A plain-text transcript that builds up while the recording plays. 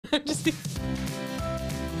Just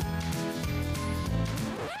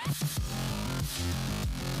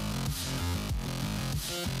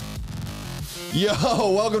Yo,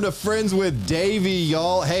 welcome to Friends with Davey,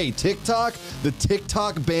 y'all. Hey, TikTok, the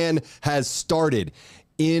TikTok ban has started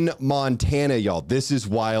in Montana, y'all. This is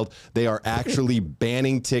wild. They are actually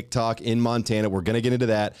banning TikTok in Montana. We're going to get into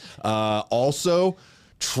that. Also,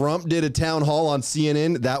 Trump did a town hall on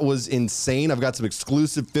CNN. That was insane. I've got some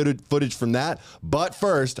exclusive footage from that. But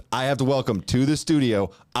first, I have to welcome to the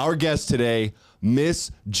studio our guest today,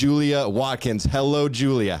 Miss Julia Watkins. Hello,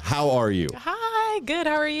 Julia. How are you? Hi, good.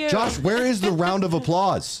 How are you? Josh, where is the round of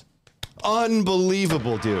applause?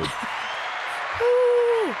 Unbelievable, dude.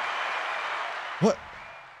 What?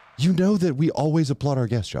 You know that we always applaud our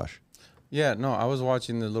guests, Josh. Yeah, no, I was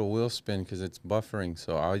watching the little wheel spin because it's buffering,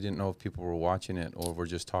 so I didn't know if people were watching it or we're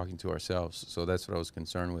just talking to ourselves. So that's what I was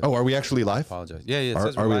concerned with. Oh, are we actually live? I apologize. Yeah, yeah. It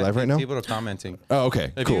says Are we live right now? People are commenting. Oh,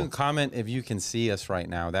 okay, If cool. you can comment, if you can see us right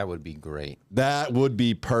now, that would be great. That would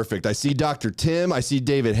be perfect. I see Dr. Tim. I see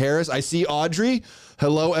David Harris. I see Audrey.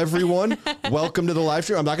 Hello, everyone. Welcome to the live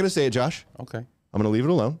stream. I'm not going to say it, Josh. Okay. I'm going to leave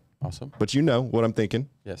it alone. Awesome. But you know what I'm thinking.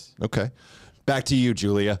 Yes. Okay. Back to you,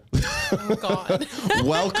 Julia. Oh, God.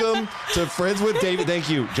 Welcome to Friends with David. Thank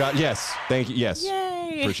you, Josh. Yes. Thank you. Yes.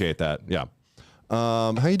 Yay. Appreciate that. Yeah.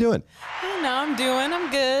 How you doing? I'm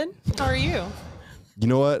good. How are you? You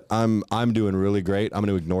know what? I'm doing really great. I'm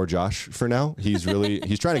going to ignore Josh for now. He's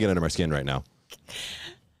trying to get under my skin right now.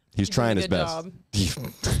 He's trying his best. He's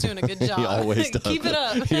doing a good job. He always does. Keep it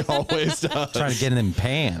up. He always does. Trying to get in them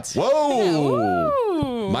pants. Whoa!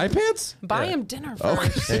 Ooh. My pants? Buy him dinner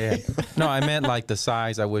first. Yeah, yeah. No, I meant like the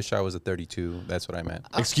size. I wish I was a 32. That's what I meant.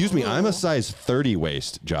 Excuse me. I'm a size 30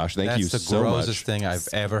 waist, Josh. Thank you That's the so much. grossest thing I've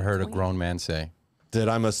ever heard a grown man say. That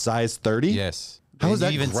I'm a size 30? Yes. How is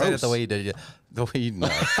that you even said gross? it the way you did. The way you know.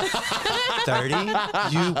 30?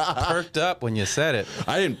 You perked up when you said it.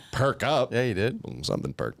 I didn't perk up. Yeah, you did.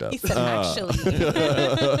 Something perked up. He said,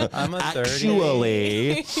 actually. I'm a 30.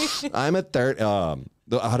 Actually, I'm a 30.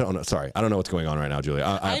 I don't know. Sorry. I don't know what's going on right now, Julia.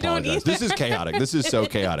 I I don't apologize. either. This is chaotic. This is so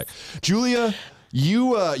chaotic. Julia,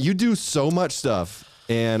 you do so much stuff,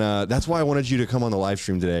 and that's why I wanted you to come on the live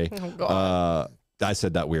stream today. Oh, God. I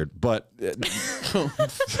said that weird, but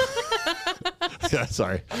yeah,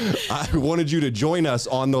 sorry. I wanted you to join us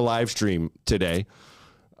on the live stream today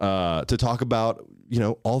to talk about, you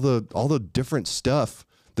know, all the different stuff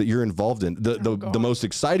that you're involved in. The most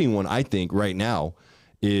exciting one, I think, right now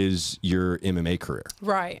is your MMA career.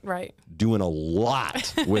 Right. Doing a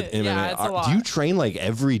lot with MMA. Yeah, it's a lot. Do you train like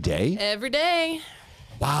every day? Every day.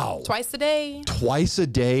 Wow. Twice a day. Twice a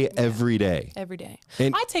day, every day. Every day.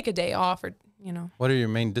 And- I take a day off or, you know, What are your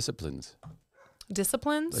main disciplines?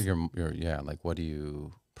 disciplines Like yeah, like what are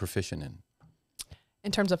you proficient in?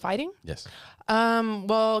 in terms of fighting. Yes.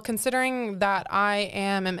 Well, considering that I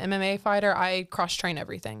am an MMA fighter, I cross-train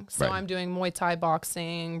everything. So Right. I'm doing Muay Thai,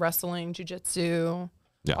 boxing, wrestling, jiu-jitsu,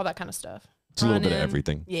 Yeah. all that kind of stuff. It's a little bit of Running.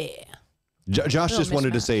 everything. Yeah. Josh just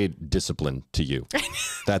wanted to mishmash. say discipline to you.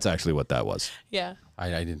 That's actually what that was. Yeah. I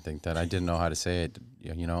didn't think that. I didn't know how to say it.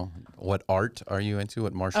 You know, what art are you into?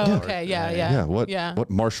 What martial Oh, art? okay. Yeah. Yeah. What Yeah. what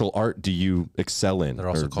martial art do you excel in? They're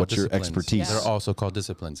also Or called what's your disciplines. expertise? Yeah. They're also called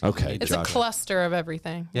disciplines. Okay. It's Josh. a cluster of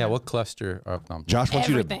everything. Yeah, what cluster? Josh wants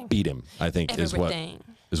you to Everything. beat him, I think Everything.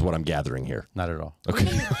 is what I'm gathering here. Not at all. Okay.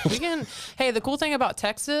 We can. Hey, the cool thing about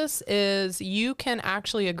Texas is you can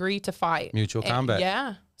actually agree to fight. Mutual And- combat.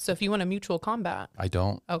 Yeah. So if you want a mutual combat, I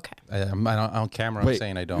don't. okay. On camera, I'm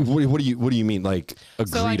saying I don't. What do you mean? Like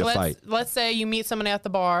agree So like to fight? let's say you meet somebody at the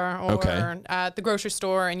bar or Okay. at the grocery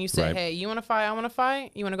store and you say, Right. hey, you want to fight? I want to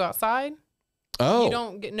fight. You want to go outside?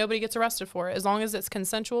 Oh, Nobody gets arrested for it. As long as it's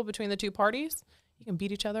consensual between the two parties, you can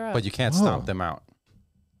beat each other up. But you can't stomp them out.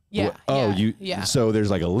 yeah. Oh, yeah. So there's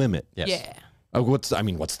like a limit. Yes. Yeah. Oh, what's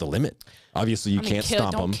the limit? Obviously, you can't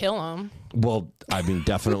stomp don't them. kill them. Well, I mean,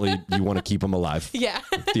 definitely you want to keep them alive. Yeah.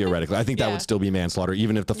 Theoretically, I think that Yeah. would still be manslaughter,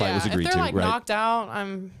 even if the fight was agreed if they're to. like Right? knocked out,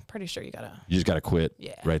 I'm pretty sure you gotta. You just got to quit.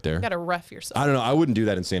 Yeah. Right there. You gotta ref yourself. I don't know. I wouldn't do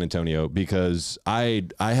that in San Antonio because I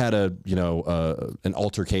had an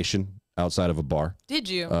altercation outside of a bar. Did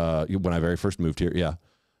you? When I very first moved here.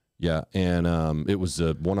 Yeah, and it was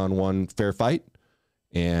a one-on-one fair fight,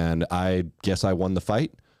 and I guess I won the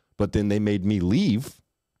fight. But then they made me leave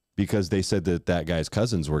because they said that guy's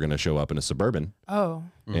cousins were going to show up in a Suburban oh.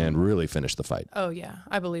 and really finish the fight. Oh yeah,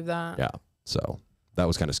 I believe that. Yeah, so that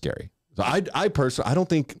was kind of scary. So I personally, I don't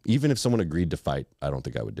think even if someone agreed to fight, I don't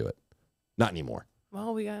think I would do it. Not anymore.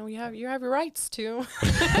 Well, you have your rights too.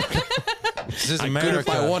 This is I could America. if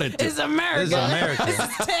I wanted to. It's America. This is America. This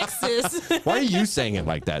is Texas. Why are you saying it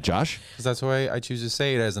like that, Josh? Because that's the way I choose to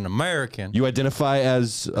say it as an American. You identify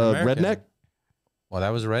as American. redneck? Well, that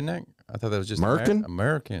was redneck? I thought that was just American?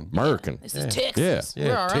 American. American. This is Texas. Yeah. We're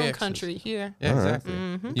Yeah, our own Texas. country here. Yeah, All right.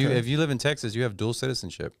 exactly. If you live in Texas, you have dual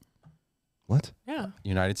citizenship. What? Yeah.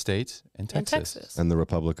 United States and In Texas. Texas. And the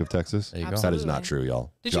Republic of Texas? There you go. That is not Absolutely. true,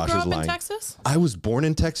 y'all. Did Josh you grow is up lying. in Texas? I was born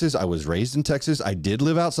in Texas. I was raised in Texas. I did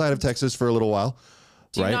live outside of Texas for a little while.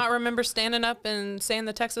 Do you right? not remember standing up and saying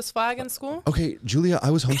the Texas flag in school? Okay, Julia,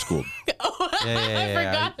 I was homeschooled.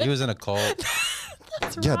 Yeah. forgot. He was in a cult.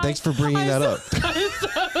 That's Yeah, right. thanks for bringing that up. I'm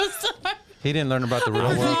so sorry. He didn't learn about the real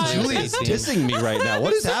I world. think till he was Julia's 18. dissing me right now.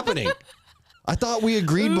 What is happening? I thought we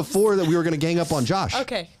agreed before that we were going to gang up on Josh.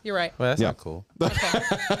 Okay, you're right. Well, that's Yeah. not cool. Okay,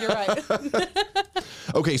 you're right.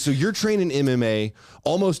 Okay, so you're training MMA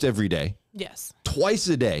almost every day, Yes. twice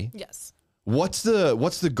a day. Yes. What's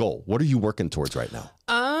the goal? What are you working towards right now?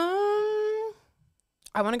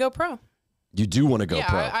 I want to go pro. You do want to go Yeah,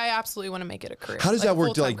 pro. I absolutely want to make it a career. How does like that work?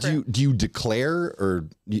 full-time Like, career. do you declare, or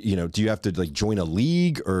do you have to like join a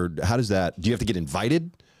league, or how does that? Do you have to get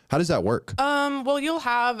invited? How does that work? Well, you'll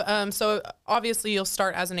have so obviously you'll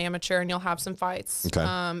start as an amateur and you'll have some fights. Okay.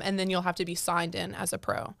 And then you'll have to be signed in as a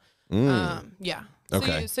pro. Yeah.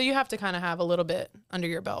 Okay. So you have to kind of have a little bit under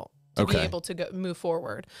your belt to be Okay. able to move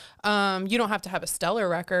forward. You don't have to have a stellar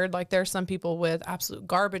record. Like there's some people with absolute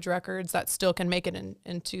garbage records that still can make it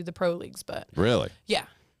into the pro leagues. But Really? yeah.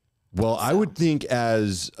 Well, I would think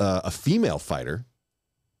as a female fighter,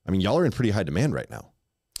 I mean, y'all are in pretty high demand right now.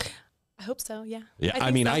 I hope so. Yeah. Yeah, I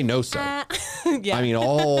think mean, so. I know so. Yeah. I mean,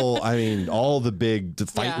 all the big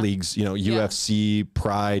fight Yeah. leagues, UFC,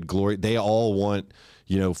 Pride, Glory, they all want,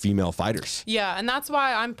 female fighters. Yeah, and that's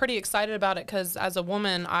why I'm pretty excited about it because as a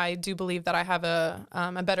woman, I do believe that I have a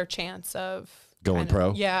better chance of Going kind of-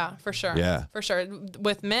 pro? Yeah, for sure. Yeah. for sure.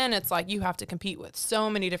 With men, it's like you have to compete with so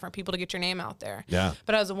many different people to get your name out there. Yeah.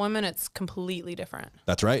 But as a woman, it's completely different.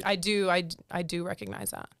 That's right. I do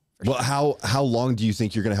recognize that. Well, how long do you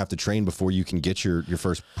think you're going to have to train before you can get your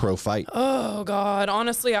first pro fight? Oh God,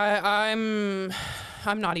 honestly,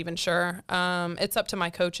 I'm not even sure. It's up to my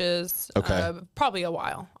coaches. Okay. Probably a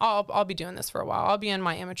while. I'll be doing this for a while. I'll be in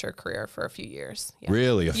my amateur career for a few years. Yeah.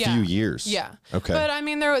 Really? A Yeah. few years? Yeah. Okay. But I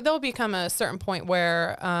mean, there'll become a certain point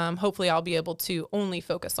where hopefully I'll be able to only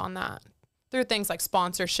focus on that through things like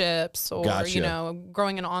sponsorships or, Gotcha.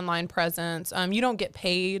 growing an online presence. You don't get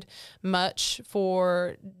paid much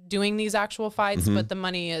for doing these actual fights, but the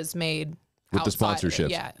money is made Mm-hmm. With the outside of it. sponsorships.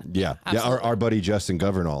 Yeah. Yeah. Absolutely. Our buddy Justin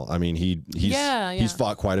Governal. I mean, he's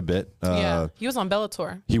fought quite a bit. Yeah. He was on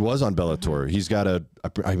Bellator. He was on Bellator. Mm-hmm. He's got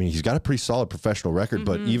he's got a pretty solid professional record,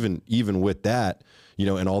 but even with that,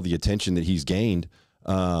 and all the attention that he's gained,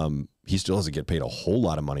 he still doesn't get paid a whole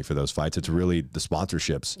lot of money for those fights. It's really the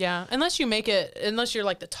sponsorships. Yeah. Unless you're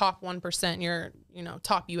like the top 1%, you're,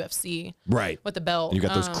 top UFC Right. with the belt. And you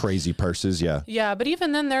got those crazy purses. Yeah. Yeah, but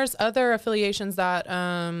even then, there's other affiliations that,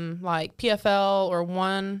 like PFL or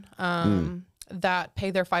One, that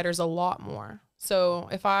pay their fighters a lot more. So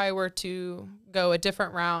if I were to go a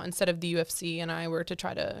different route instead of the UFC, and I were to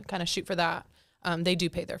try to kind of shoot for that, they do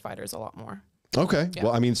pay their fighters a lot more. Okay. Yeah.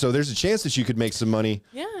 Well, I mean, so there's a chance that you could make some money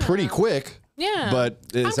Yeah. pretty quick. Yeah. But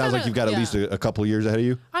it I'm sounds like kinda- you've got at yeah. least a couple of years ahead of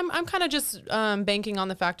you. I'm kind of just banking on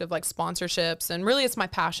the fact of like sponsorships, and really it's my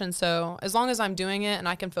passion. So as long as I'm doing it and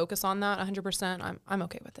I can focus on that 100%, I'm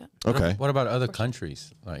okay with it. Okay. What about other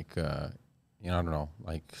countries? Like, I don't know,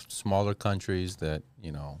 like smaller countries that,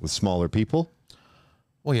 With smaller people.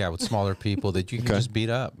 well, yeah, with smaller people that you can Okay. just beat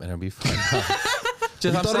up and it'll be fun.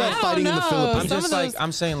 Just, You I'm thought saying, about fighting in the know. Philippines? I'm Some just of like, those-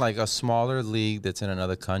 I'm saying like a smaller league that's in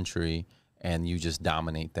another country and you just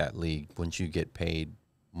dominate that league. Wouldn't you get paid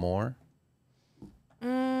more?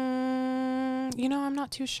 I'm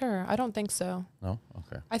not too sure. I don't think so. No?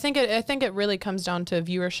 Okay. I think it really comes down to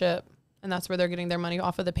viewership, and that's where they're getting their money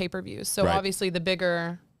off of the pay-per-views. So Right. obviously the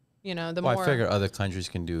bigger, the Well, more. I figure other countries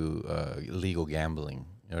can do illegal gambling.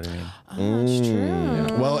 You know what I mean? Oh, that's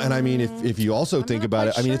true. Well, and I mean, if you also think not about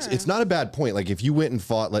it, quite I mean, sure. it's not a bad point. Like if you went and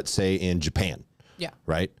fought, let's say in Japan, Yeah.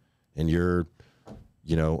 right? And you're,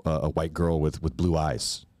 a white girl with blue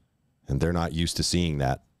eyes, and they're not used to seeing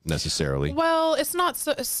that necessarily. Well, it's not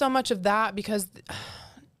so much of that because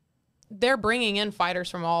they're bringing in fighters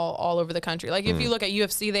from all over the country. Like if you look at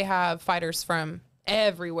UFC, they have fighters from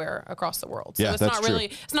everywhere across the world. So Yeah, it's that's not true.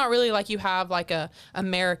 really it's not really like you have like a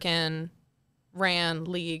American ran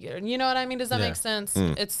league. You know what I mean? Does that Yeah. make sense?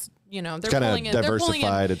 It's they're kinda pulling in diversified.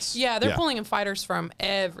 They're It's- yeah. pulling in fighters from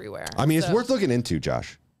everywhere. I mean, it's So- worth looking into,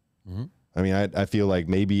 Josh. I mean, I feel like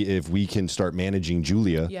maybe if we can start managing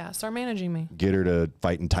Julia, Yeah, start managing me. get her to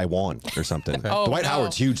fight in Taiwan or something. Oh, Dwight no.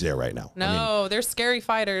 Howard's huge there right now. No, they're scary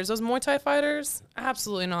fighters. Those Muay Thai fighters,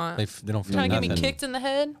 absolutely not. They don't feel Trying to nothing. get me kicked in the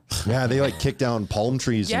head. Yeah, they like kick down palm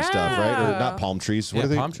trees and stuff, right? Or Yeah. not palm trees. What Yeah, are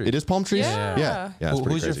they? palm trees. It is palm trees. Yeah. yeah. It's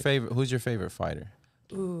pretty Who's your crazy. favorite? Who's your favorite fighter?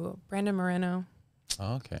 Ooh, Brandon Moreno.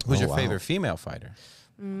 Oh, okay. Who's your wow. favorite female fighter?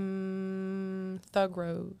 Thug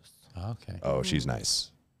Rose. Oh, okay. Oh, she's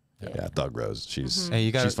nice. Yeah, Thug Rose. She's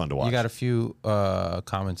she's fun to watch. You got a few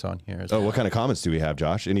comments on here. As Oh, well. what kind of comments do we have,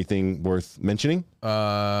 Josh? Anything worth mentioning?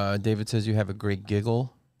 David says you have a great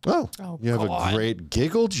giggle. Oh, you have a great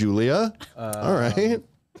giggle, Julia. All right.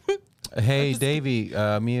 Hey, Davey,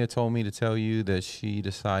 Mia told me to tell you that she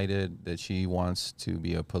decided that she wants to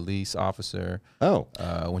be a police officer Oh,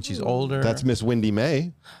 when she's older. that's Miss Wendy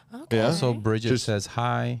May. Okay. Yeah. Also, Bridget Just- says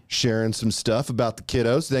hi. Sharing some stuff about the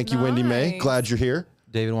kiddos. Thank you, Wendy May. Nice. Glad you're here.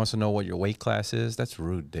 David wants to know what your weight class is. That's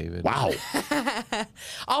rude, David. Wow.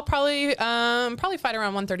 I'll probably fight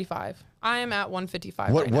around 135. I'm at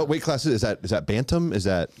 155 What right now. what weight class is that? Is that bantam? Is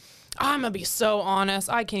that I'm gonna be so honest.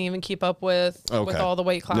 I can't even keep up with all the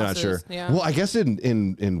weight classes. Not sure. Yeah. Well, I guess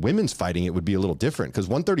in women's fighting it would be a little different because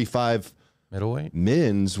 135 Middleweight?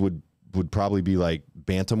 men's would probably be like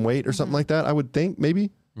bantamweight or something like that. I would think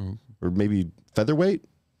maybe, or maybe featherweight.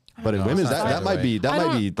 But in women's, it's not that might be I like don't-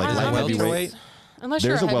 light I don't know. heavyweight. Welterweight? Unless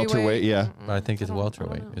There's a you're welterweight, yeah. But I think it's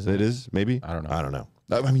welterweight. Isn't It is maybe. I don't know. I don't know.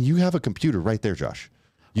 I mean, you have a computer right there, Josh.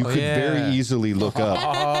 You could yeah. very easily look up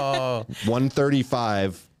Oh,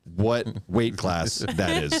 135. What weight class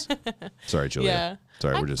that is? Sorry, Julia. Yeah.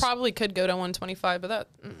 Sorry, I we're just. probably could go to 125, but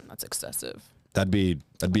that's excessive. That'd be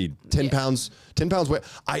 10 pounds. 10 pounds weight.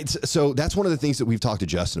 So that's one of the things that we've talked to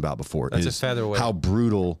Justin about before. That's a is featherweight. how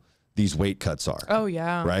brutal these weight cuts are. Oh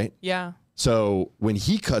yeah. Right? Yeah. So when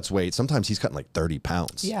he cuts weight, sometimes he's cutting like 30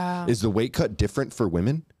 pounds. Yeah. Is the weight cut different for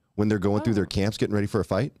women when they're going through their camps getting ready for a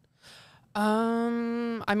fight?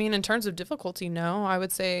 I mean, in terms of difficulty, no. I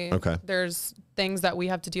would say there's things that we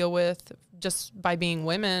have to deal with just by being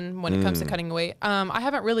women when it comes to cutting weight. I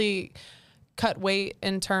haven't really cut weight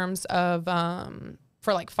in terms of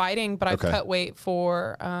for like fighting, but I've cut weight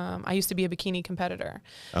for I used to be a bikini competitor.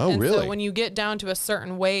 Oh, and really? So when you get down to a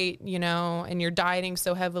certain weight, you know, and you're dieting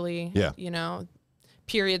so heavily, you know,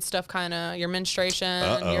 period stuff kind of your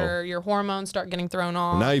menstruation, your hormones start getting thrown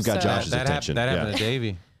off. Now you've got so- Josh's attention. That happened to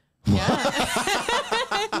Davey.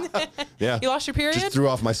 Yeah. You lost your period? Just threw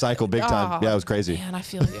off my cycle big time. Oh, Yeah, it was crazy. Man, I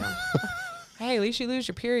feel you. Hey, at least you lose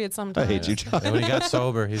your period I sometimes. hate you, Josh. And when he got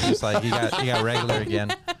sober, he's just like, he got regular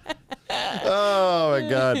again. Oh my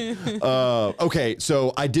God. Okay,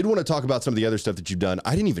 so I did want to talk about some of the other stuff that you've done.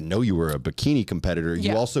 I didn't even know you were a bikini competitor. You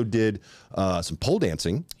Yeah. also did some pole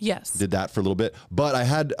dancing. Yes. Did that for a little bit, but I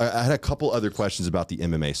had a couple other questions about the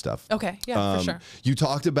MMA stuff. Okay. Yeah, for sure. You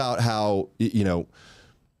talked about how you know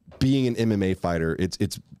being an MMA fighter, it's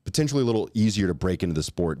potentially a little easier to break into the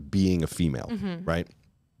sport being a female, Mm-hmm. right?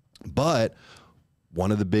 But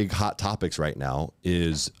one of the big hot topics right now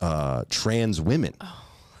is trans women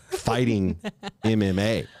fighting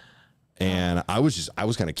MMA. And I was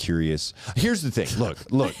kind of curious. Here's the thing. Look,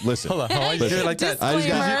 listen. Hold on. Why'd you do it like that? I just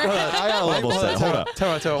got, Disclaimer. I got a level set. Hold up.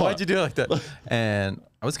 Tell me, why'd you do it like that? And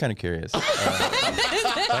I was kind of curious.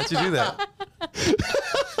 Why'd you do that?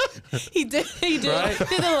 He did. Right?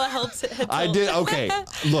 Did a little head I tilt. did. Okay.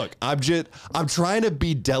 Look, I'm trying to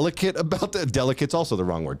be delicate about that. Delicate's also the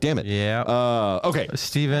wrong word. Damn it. Yeah. Okay.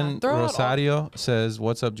 Steven throw it all- Rosario says,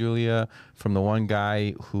 "What's up, Julia? From the one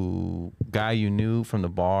guy you knew from the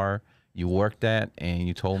bar you worked at, and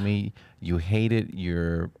you told me you hated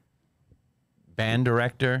your band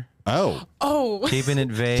director. Oh, Oh. Keeping it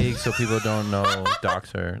vague so people don't know.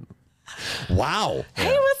 Docs her. wow.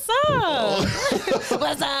 Hey, what's up?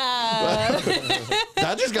 What's up?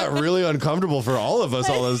 That just got really uncomfortable for all of us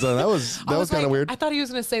all of a sudden. That was kind of like, weird. I thought he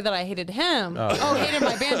was going to say that I hated him. Oh, hated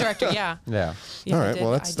my band director. Yeah. Yeah. Yeah, All I right, did.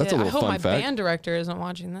 well, that's I a did. little I hope fun my fact. band director isn't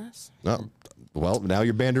watching this. Oh, well, now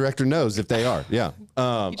your band director knows if they are. Yeah.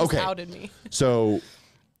 He just Okay. outed me. So,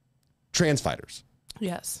 trans fighters.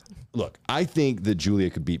 Yes. Look, I think that Julia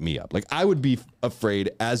could beat me up. Like, I would be afraid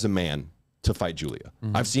as a man to fight Julia.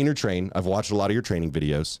 I've seen her train. I've watched a lot of your training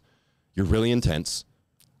videos. You're really intense.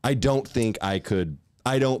 I don't think I could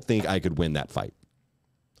win that fight.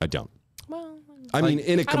 I don't. Well, I mean,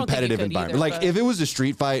 in a I don't think you competitive could environment. either, like, but- if it was a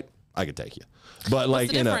street fight, I could take you. But like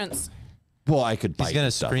what's the in difference? well, I could bite gonna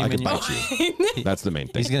and stuff. scream I could in bite your- you. That's the main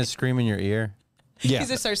thing. He's gonna scream in your ear. Yeah. He's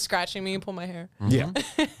just starts scratching me and pull my hair. Yeah.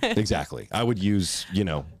 Exactly. I would use,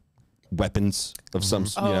 weapons of some,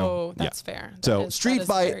 Oh, that's fair. That So is- street that is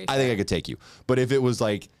fight, very I think I fair. could take you. But if it was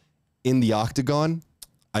like in the octagon,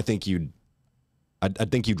 I think you'd I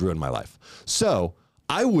think you'd ruin my life. So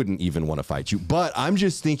I wouldn't even want to fight you. But I'm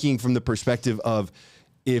just thinking from the perspective of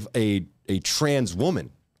if a trans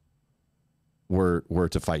woman were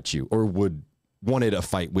to fight you or wanted a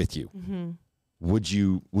fight with you, would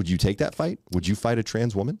you take that fight? Would you fight a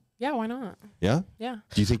trans woman? Yeah, why not? Yeah? Yeah.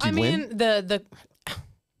 Do you think you'd win?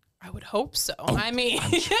 I would hope so. Oh, I mean,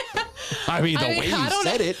 I mean, the way you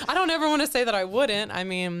said it. I don't ever want to say that I wouldn't. I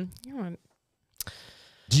mean,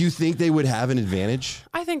 Do you think they would have an advantage?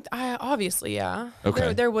 I think obviously, yeah.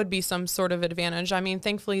 Okay. There would be some sort of advantage. I mean,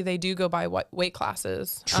 thankfully they do go by weight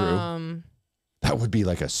classes. True. That would be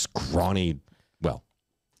like a scrawny, well,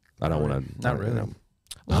 I don't want to. Not really.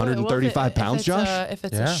 135 pounds, Josh? If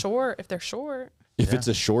it's a short, if they're short. If it's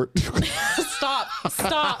a short. Stop.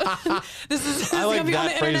 This is I like going to be on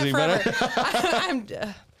that the internet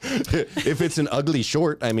phrasing forever. If it's an ugly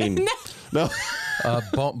short, I mean, no.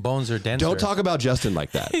 Bones are denser. Don't talk about Justin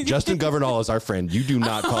like that. Justin Governal is our friend. You do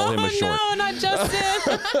not call him a short. No, not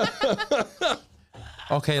Justin.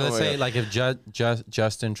 Okay, let's say like if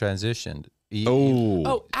Justin transitioned.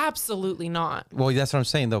 Oh, absolutely not. Well, that's what I'm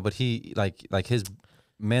saying though. But he like his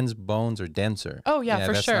men's bones are denser. Oh yeah,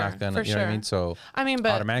 for that's sure. Not gonna, for you know what I mean? So but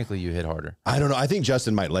automatically you hit harder. I don't know. I think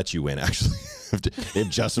Justin might let you win. Actually, if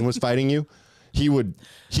Justin was fighting you, he would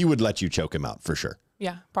let you choke him out for sure.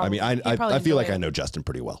 Yeah, probably. I mean, I feel like I know Justin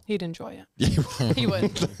pretty well. He'd enjoy it. He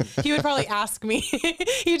would. He would probably ask me.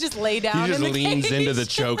 He'd just lay down. He just in the leans cage. into the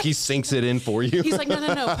choke. He sinks it in for you. He's like,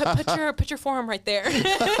 no. Put your forearm right there.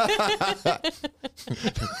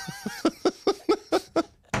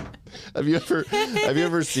 Have you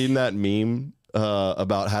ever seen that meme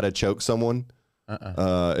about how to choke someone?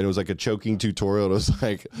 And it was like a choking tutorial. It was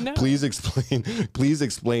like, No. please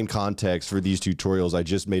explain context for these tutorials. I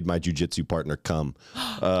just made my jujitsu partner come.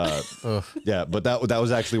 Yeah, but that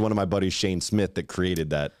was actually one of my buddies, Shane Smith, that created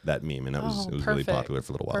that meme, and it was really popular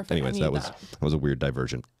for a little while. Perfect. Anyways, that was a weird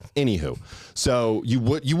diversion. Anywho, so you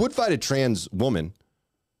would fight a trans woman.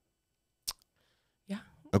 Yeah.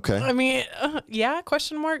 Okay. I mean, yeah?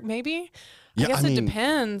 Question mark? Maybe. Yeah, I guess I mean, it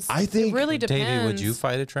depends. I think- it really depends. Davey, would you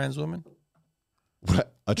fight a trans woman?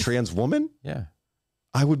 What, a trans woman? Yeah.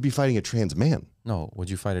 I would be fighting a trans man. No,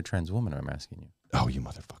 would you fight a trans woman? I'm asking you. Oh, you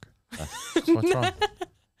motherfucker. What's wrong?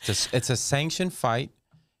 It's a sanctioned fight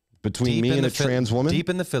Between me and a trans woman? deep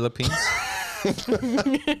in the Philippines.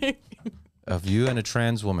 Of you and a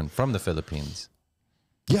trans woman from the Philippines.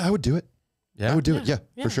 Yeah, I would do it. Yeah, I would do it. Yeah,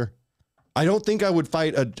 for sure. I don't think I would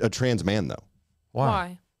fight a trans man, though.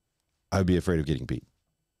 Why? I would be afraid of getting beat.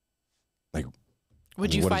 Like,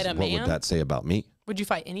 Would you fight a man? What would that say about me? Would you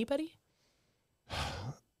fight anybody?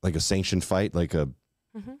 Like a sanctioned fight, like a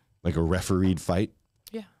refereed fight?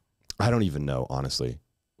 Yeah. I don't even know, honestly.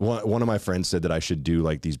 One of my friends said that I should do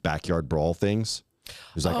like these backyard brawl things. He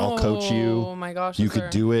was like, I'll coach you. Oh my gosh. You could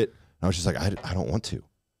do it. And I was just like, I don't want to.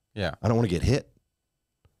 Yeah. I don't want to get hit.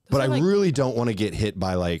 But I really don't want to get hit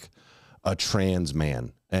by like a trans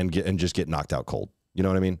man and just get knocked out cold. You know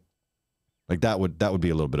what I mean? Like that would be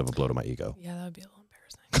a little bit of a blow to my ego. Yeah, that would be a little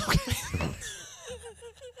embarrassing.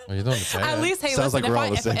 Well, you don't say At that. least, hey, Sounds listen, like we're all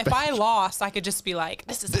on the same if I lost, I could just be like,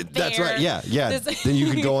 this isn't fair. That's right. Yeah. Then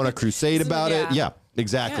you could go on a crusade about it. Yeah,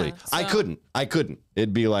 exactly. Yeah, I couldn't.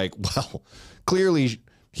 It'd be like, well, clearly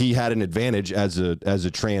he had an advantage as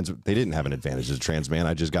a trans. They didn't have an advantage as a trans man.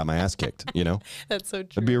 I just got my ass kicked, you know? That's so true.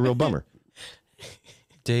 It'd be a real bummer.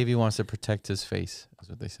 Davey wants to protect his face, is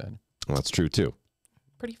what they said. Well, that's true too.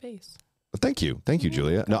 Pretty face. Thank you,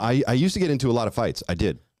 Julia. No, I used to get into a lot of fights. I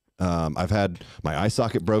did. I've had my eye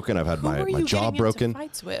socket broken. I've had Who were my you jaw getting broken. into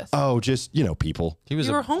fights with? Oh, just people. He was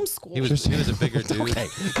You were homeschooled. He was a bigger dude. Okay,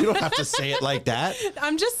 you don't have to say it like that.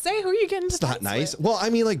 I'm just saying, who are you getting into It's not fights nice. with? Well,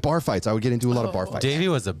 I mean, like bar fights. I would get into a lot of bar fights. Davey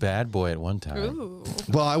was a bad boy at one time. Ooh.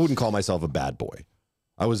 Well, I wouldn't call myself a bad boy.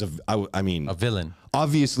 I mean, A villain.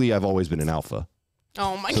 obviously, I've always been an alpha.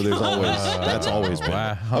 Oh my So there's god. always that's always been.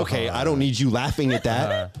 Wow. Okay, I don't need you laughing at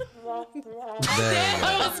that. There you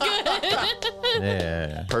go.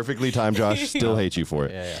 Yeah. Perfectly timed, Josh. Still hate you for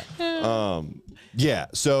it. Yeah. Yeah.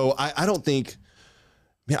 So I don't think.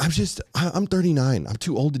 Man, I'm 39. I'm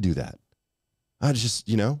too old to do that. I just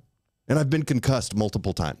and I've been concussed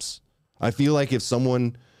multiple times. I feel like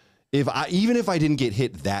even if I didn't get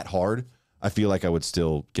hit that hard, I feel like I would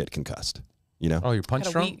still get concussed. Oh, you're punch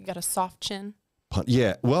drunk? Got a soft chin.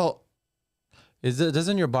 Yeah. Well,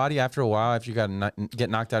 Doesn't your body after a while, if you get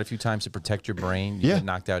knocked out a few times to protect your brain, you get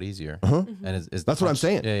knocked out easier? And is That's what I'm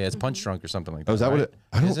saying. Yeah, it's punch drunk or something like that. oh, is that right? what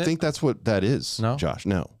I don't Is it? think that's what that is. No? Josh.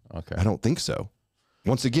 No. Okay. I don't think so.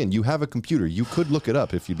 Once again, you have a computer. You could look it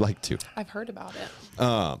up if you'd like to. I've heard about it.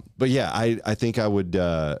 But yeah, I think I would.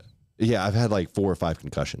 Yeah, I've had like 4 or 5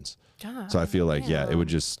 concussions. God, So I feel like, it would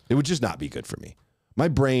just not be good for me. My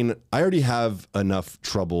brain, I already have enough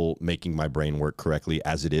trouble making my brain work correctly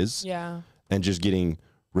as it is. Yeah. And just getting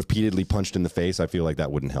repeatedly punched in the face, I feel like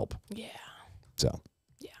that wouldn't help. Yeah. So,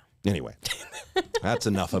 yeah. Anyway, that's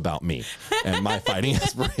enough about me and my fighting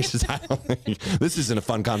aspirations. This isn't a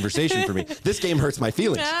fun conversation for me. This game hurts my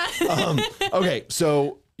feelings. Okay,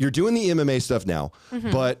 so you're doing the MMA stuff now,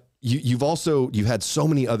 but you've had so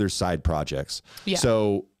many other side projects. Yeah.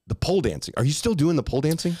 So the pole dancing, are you still doing the pole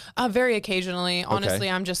dancing? Very occasionally. Honestly,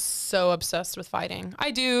 I'm just so obsessed with fighting.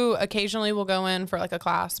 I do occasionally will go in for like a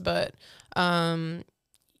class, but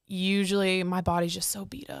usually my body's just so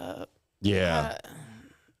beat up. Yeah.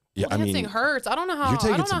 Yeah, dancing hurts. I don't know how. You're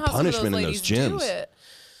taking I don't some know how punishment some of in those those ladies gyms. do it.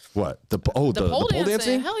 What? The pole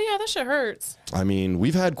dancing? Hell yeah, that shit hurts. I mean,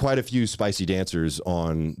 we've had quite a few spicy dancers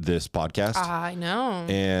on this podcast. I know.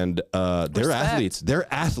 And they're athletes.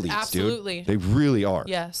 They're athletes, Absolutely. dude. They really are.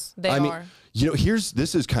 Yes, they I mean, are.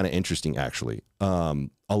 this is kind of interesting, actually. A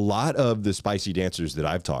lot of the spicy dancers that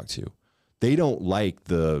I've talked to, they don't like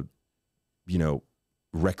the,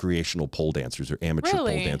 recreational pole dancers or amateur pole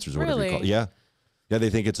dancers or whatever you call it. Yeah. Yeah, they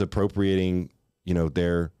think it's appropriating,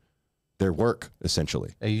 their work,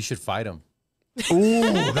 essentially. Hey, you should fight them.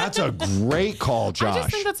 Ooh, that's a great call, Josh. I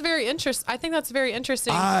just think that's very interesting. I think that's very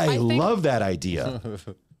interesting. I love that idea.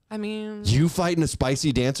 I mean, You fighting a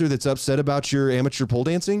spicy dancer that's upset about your amateur pole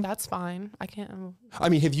dancing? that's fine. I can't. I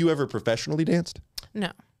mean, have you ever professionally danced?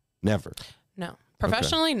 No, Never. no.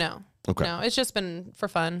 Professionally, no. Okay. No, it's just been for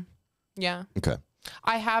fun. Yeah. Okay.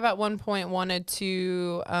 I have at one point wanted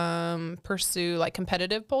to pursue like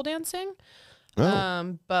competitive pole dancing.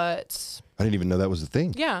 Oh. But I didn't even know that was a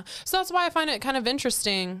thing. yeah, so that's why I find it kind of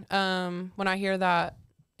interesting when I hear that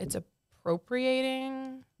it's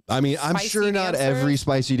appropriating. I mean, I'm sure not every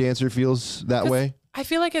spicy dancer feels that way. I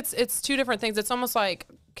feel like it's two different things. It's almost like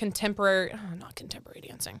contemporary, not contemporary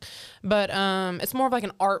dancing, but it's more of like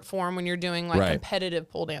an art form when you're doing like competitive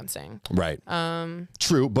pole dancing. Right.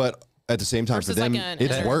 True, but at the same time, for them, like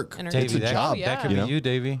it's work. It's a job. That could be you,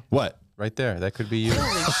 Davey. What? Right there. That could be you.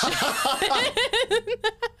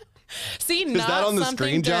 See, Is not that on the something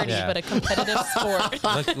screen, Josh? dirty, but a competitive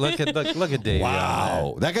sport. look at Davey.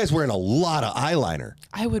 Wow, that guy's wearing a lot of eyeliner.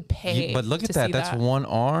 I would pay. But look at to that. see That's one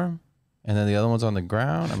arm, and then the other one's on the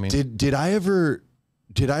ground. I mean, Did I ever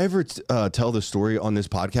tell the story on this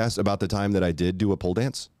podcast about the time that I did do a pole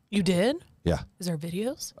dance? You did? Yeah. Is there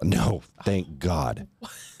videos? No, thank God.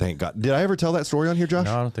 Thank God. Did I ever tell that story on here, Josh?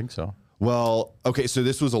 no, I don't think so. Well, okay, so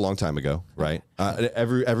this was a long time ago, right?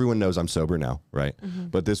 Everyone knows I'm sober now, right?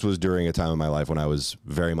 But this was during a time in my life when I was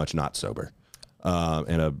very much not sober.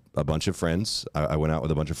 And a bunch of friends, I went out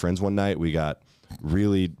with a bunch of friends one night. We got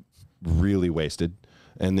really, really wasted.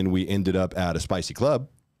 And then we ended up at a spicy club.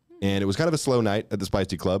 And it was kind of a slow night at the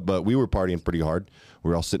spicy club, but we were partying pretty hard.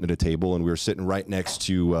 We were all sitting at a table, and we were sitting right next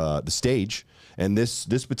to the stage. And this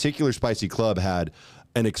particular spicy club had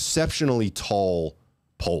an exceptionally tall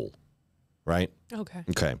pole. Right? Okay.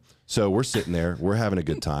 Okay. So we're sitting there. We're having a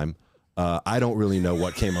good time. I don't really know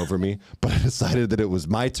what came over me, but I decided that it was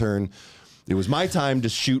my turn. It was my time to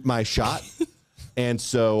shoot my shot. And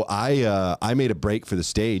so I made a break for the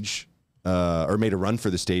stage, or made a run for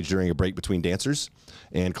the stage during a break between dancers,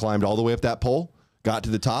 and climbed all the way up that pole, got to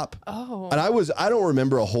the top. Oh. And I don't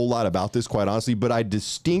remember a whole lot about this, quite honestly, but I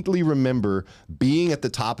distinctly remember being at the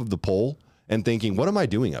top of the pole and thinking, what am I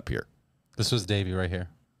doing up here? This was Davey right here.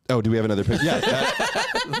 Oh, do we have another picture? Yeah.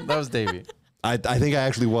 That was Davey. I think I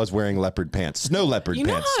actually was wearing leopard pants. Snow leopard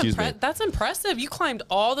pants, excuse me. That's impressive. You climbed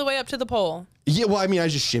all the way up to the pole. Yeah, well, I mean, I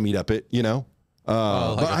just shimmied up it, but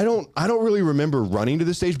I don't really remember running to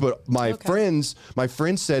the stage, but my friends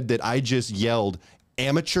said that I just yelled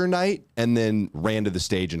amateur night and then ran to the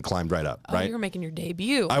stage and climbed right up, right? You were making your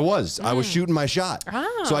debut. I was shooting my shot.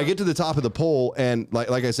 Oh. So I get to the top of the pole, and like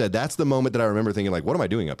I said, that's the moment that I remember thinking, like, what am I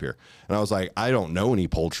doing up here? And I was like, I don't know any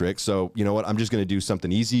pole tricks, so you know what? I'm just going to do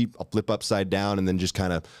something easy. I'll flip upside down and then just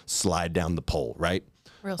kind of slide down the pole, right?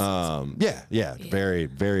 Real sensible. Yeah. Very,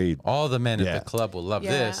 very. All the men at the club will love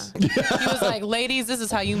this. He was like, ladies, this is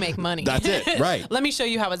how you make money. That's it, right. Let me show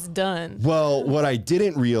you how it's done. Well, what I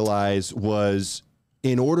didn't realize was,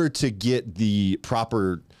 in order to get the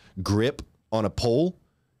proper grip on a pole,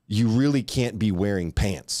 you really can't be wearing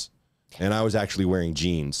pants. And I was actually wearing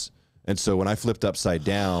jeans. And so when I flipped upside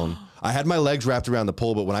down, I had my legs wrapped around the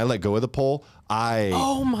pole, but when I let go of the pole, when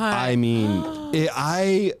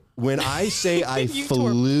I say I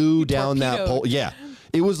flew down that pole,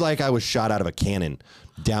 it was like I was shot out of a cannon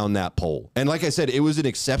down that pole. And like I said, it was an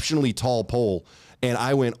exceptionally tall pole, and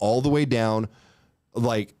I went all the way down,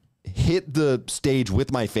 like, hit the stage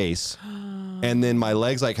with my face and then my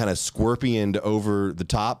legs like kind of scorpioned over the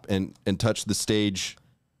top and touched the stage,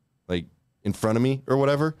 like in front of me or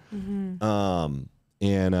whatever.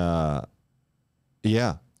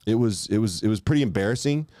 Yeah, it was pretty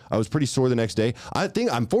embarrassing. I was pretty sore the next day.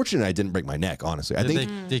 I'm fortunate I didn't break my neck. Honestly,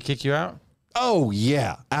 Did they kick you out? Oh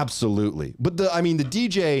yeah, absolutely. But the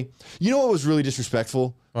DJ, you know what was really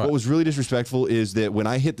disrespectful? What was really disrespectful is that when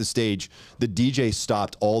I hit the stage, the DJ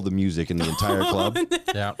stopped all the music in the entire club.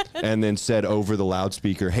 Yeah. And then said over the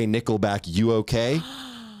loudspeaker, "Hey, Nickelback, you okay?"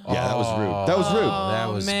 Yeah, that was rude. That was rude. That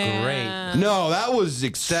was great. No, that was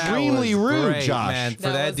extremely rude, great, Josh. man. For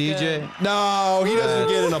that was DJ? good. No, he doesn't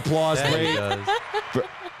get an applause Yeah, he break. does.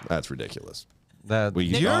 That's ridiculous.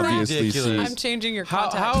 You're obviously ridiculous. I'm changing your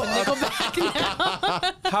contact to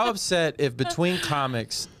Nickelback now. How upset if between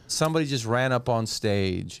comics somebody just ran up on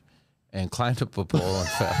stage and climbed up a pole and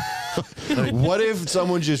fell? What if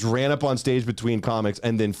someone just ran up on stage between comics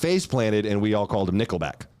and then face planted and we all called him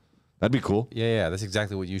Nickelback? That'd be cool. Yeah, that's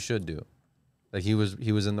exactly what you should do. Like he was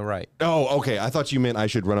in the right. Oh, okay. I thought you meant I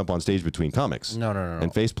should run up on stage between comics. No.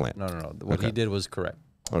 And face plant. No. What he did was correct.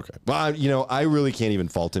 Okay. Well, I really can't even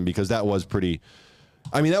fault him because that was pretty.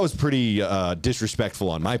 That was pretty disrespectful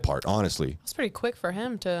on my part, honestly. It's pretty quick for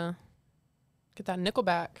him to get that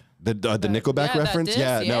Nickelback. The Nickelback reference,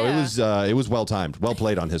 no, it was well timed, well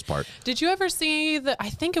played on his part. Did you ever see I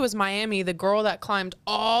think it was Miami, the girl that climbed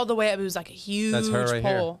all the way up? It was like a huge That's her right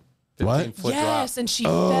pole. Here. What? 15-foot Yes, drop. and she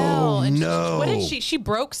fell. And no. what did she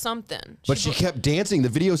broke something. But she kept dancing. The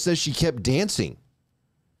video says she kept dancing.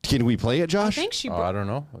 Can we play it, I Josh? think she Oh, broke. I don't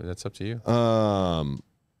know. That's up to you.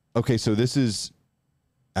 Okay, so this is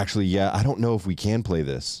actually, I don't know if we can play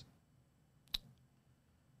this.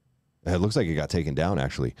 It looks like it got taken down,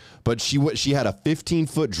 actually. But she had a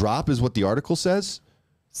 15-foot drop, is what the article says.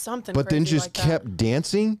 Something. But then crazy just like that. kept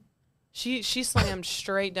dancing. She slammed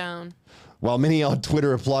straight down. While many on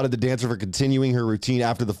Twitter applauded the dancer for continuing her routine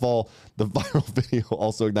after the fall, the viral video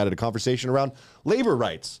also ignited a conversation around labor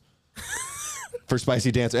rights for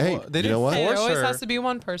Spicy Dancer. Hey, Well, they you know didn't what? Hey, there Force always her. has to be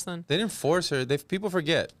one person. They didn't force her. People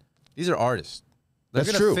forget. These are artists. They're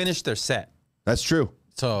That's going true. to finish their set. That's true.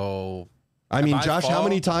 So, I mean, If I Josh, how fall-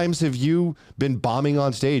 many times have you been bombing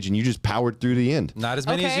on stage and you just powered through the end? not as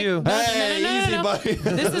many as Okay. you. No, Hey, easy, no. buddy.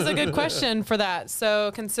 This is a good question for that.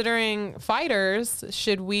 So, considering fighters,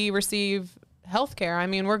 should we receive health care? I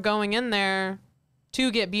mean, we're going in there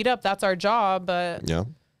to get beat up. That's our job. But Yeah.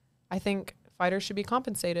 I think fighters should be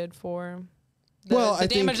compensated for I the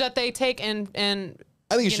think- damage that they take and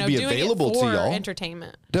I think it should be doing available it to for y'all.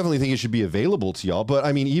 entertainment. Definitely think it should be available to y'all. But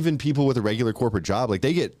I mean, even people with a regular corporate job, like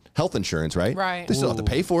they get health insurance, right? Right. They still have to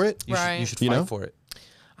pay for it. You Right. should You fight know? for it.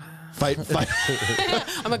 Fight.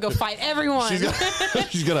 I'm gonna go fight everyone.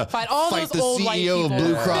 She's gonna Fight all those the old white CEO of people.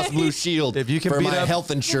 Blue Cross Blue Shield If you can for beat my up-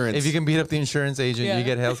 health insurance. If you can beat up the insurance agent, Yeah. you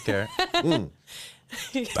get health care.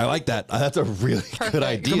 I like that. That's a really good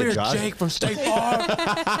idea, Josh. from State Farm.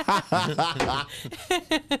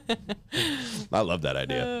 I love that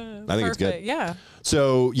idea. I think it's good. Perfect. Yeah.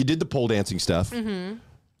 So you did the pole dancing stuff.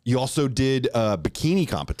 You also did bikini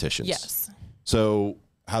competitions. Yes. So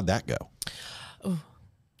how'd that go?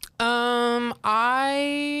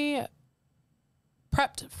 I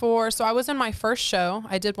prepped for, so I was in my first show.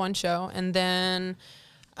 I did one show, and then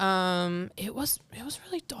it was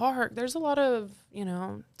really dark. There's a lot of,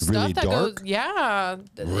 stuff Really that dark? goes, yeah.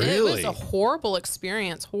 It Really? was a horrible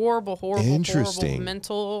experience. Horrible, Interesting. horrible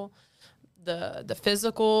mental, the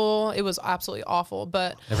physical. It was absolutely awful.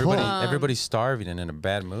 But Everybody's starving and in a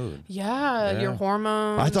bad mood. yeah, your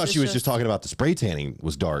hormones. I thought she it's was just talking about the spray tanning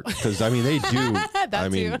was dark because I mean they do.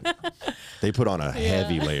 That too. They put on a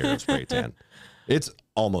heavy layer of spray tan. It's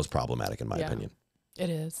almost problematic in my Yeah. opinion. It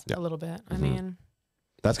is Yeah. a little bit. I mean.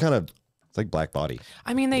 That's kind of it's like Black Body.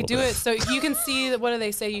 I mean, they little do bit. it so you can see what do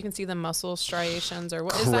they say? You can see the muscle striations, or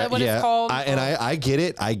what is that? Correct. What yeah, it's called? I get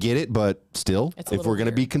it, but still, It's a if little we're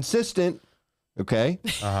gonna be weird. consistent, okay,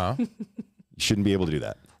 Uh huh. you shouldn't be able to do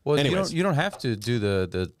that. Well, Anyways. you don't have to do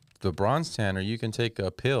the bronze tanner. You can take a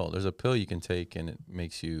pill. There's a pill you can take, and it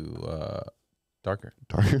makes you darker.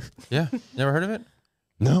 Darker? Yeah, never heard of it?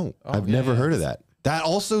 No, Oh, I've yeah, never yeah. heard of that. That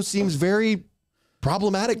also seems very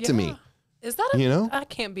problematic to me. Yeah. Is that that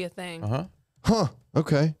can't be a thing? Uh huh. Huh.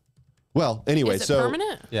 Okay. Well, anyway, Is it so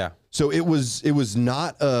permanent? Yeah. so it was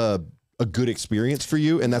not a good experience for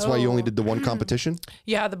you, and that's why you only Oh. did the one competition.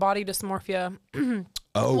 Yeah, the body dysmorphia.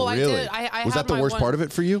 Oh, Well, I really? did. I Was had that the my worst one- part of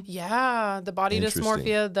it for you? Yeah, the body Interesting.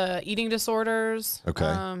 dysmorphia, the eating disorders.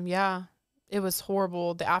 Okay. Yeah, it was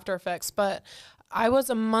horrible, the after effects. But I was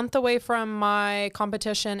a month away from my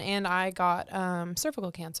competition, and I got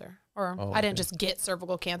cervical cancer. or Oh, I didn't okay. just get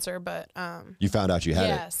cervical cancer, but You found out you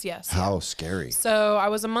had it. yes. How scary. So I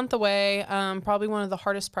was a month away, probably one of the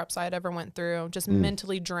hardest preps I had ever went through, just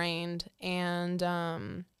mentally drained. And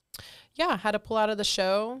yeah, had to pull out of the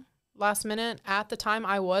show last minute. At the time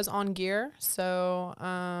I was on gear. So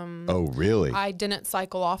Oh, really? I didn't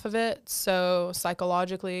cycle off of it. So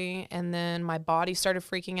psychologically, and then my body started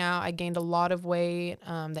freaking out. I gained a lot of weight.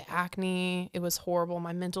 The acne, it was horrible.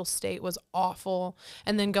 My mental state was awful.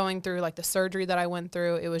 And then going through like the surgery that I went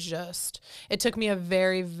through, it was just, it took me a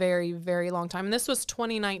very, very, very long time. And this was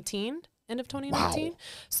 2019, end of 2019. Wow.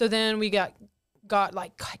 So then we got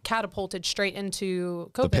like catapulted straight into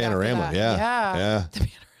COVID. The panorama. after that. Yeah. Yeah. The panorama.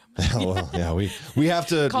 Well, yeah, we have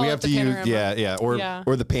to Call it the use panorama.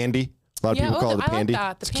 or the pandy. A lot of Yeah, people call it the I like pandy.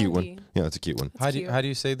 that, the It's a cute one. pandy. Yeah, it's a cute one. How do cute.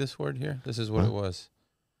 you say this word here? This is what it was.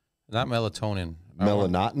 Not melatonin.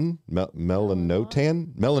 Melanotan,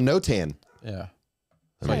 melanotan. Yeah.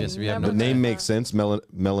 So I guess we have never The no name makes sense.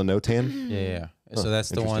 Melanotan. Yeah. So that's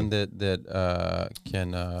the one that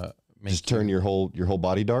can make Just turn your whole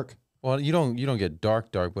body dark. Well, you don't get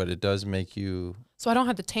dark, but it does make you. So I don't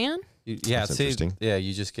have the tan? Yeah, That's see, interesting. yeah,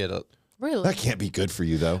 you just get a. Really? That can't be good for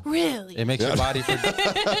you though. Really? It makes your body.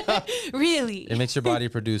 Really? It makes your body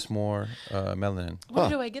produce more melanin. Where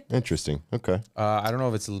do I get this? Interesting. Okay. I don't know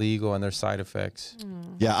if it's legal and there's side effects.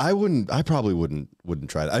 Yeah, I probably wouldn't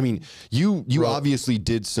try that. I mean, you obviously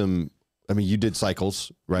did some. I mean, you did cycles,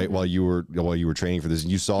 right? While you were training for this,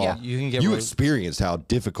 and you saw, Yeah. You can get you experienced how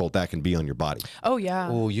difficult that can be on your body. Oh, yeah.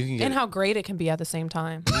 Oh, you can get. And how great it can be at the same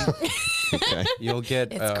time. Okay. You'll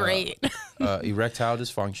get. It's great. Erectile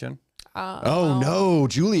dysfunction, Oh no,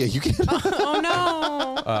 Julia, you can. Oh,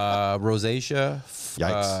 no. rosacea,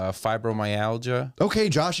 Yikes. fibromyalgia. Okay,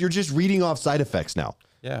 Josh, you're just reading off side effects now.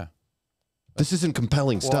 Yeah. This isn't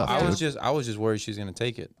compelling Well, stuff. I dude. was just worried she's gonna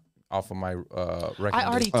take it off of my recommendation. I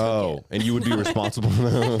already took Oh, it. and you would be responsible.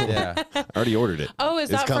 Yeah. I already ordered it. Oh, is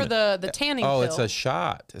It's that coming. for the tanning Oh, pill? it's a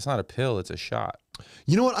shot. It's not a pill. It's a shot.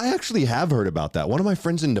 You know what? I actually have heard about that. One of my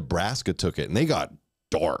friends in Nebraska took it, and they got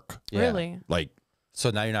dark. Yeah. Really? Like, So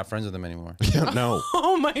now you're not friends with them anymore. no.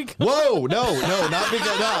 Oh, my God. Whoa, no, not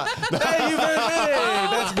because not. Thank you for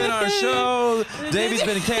admitting. That's been our show. Davey's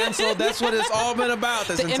been canceled. That's what it's all been about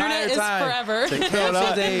this The entire internet is time. forever.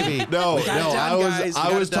 Cancel Davey. No, We got it I done, was guys. We I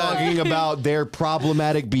got was it done. talking about their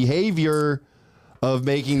problematic behavior of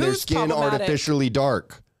making their Who's skin problematic? artificially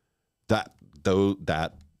dark.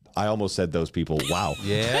 That I almost said those people. Wow.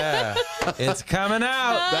 Yeah, it's coming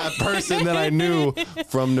out. That person that I knew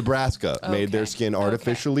from Nebraska made their skin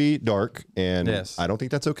artificially dark, and Yes. I don't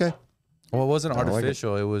think that's okay. Well, it wasn't like it.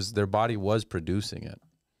 artificial. It was their body was producing it.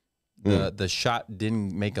 The shot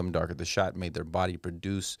didn't make them darker. The shot made their body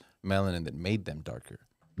produce melanin that made them darker.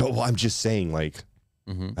 But I'm just saying, like,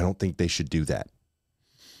 I don't think they should do that.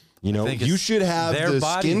 You know, think you it's should have their the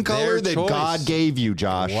body, skin color their that choice. God gave you,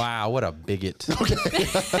 Josh. Wow, what a bigot.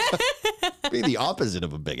 Be the opposite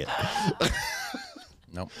of a bigot.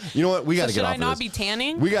 Nope. You know what? We got to So get should off I of not this. be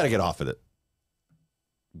tanning? We got to get off of it.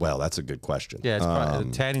 Well, that's a good question. Yeah, it's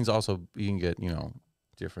probably, tanning's also you can get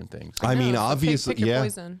different things. I mean, know, so obviously, pick your yeah.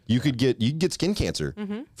 poison. You could get skin cancer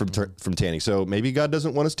from tanning. So maybe God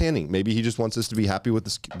doesn't want us tanning. Maybe He just wants us to be happy with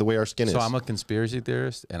the way our skin is. So I'm a conspiracy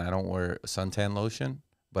theorist, and I don't wear suntan lotion,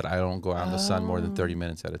 but I don't go out in the sun more than 30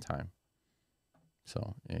 minutes at a time.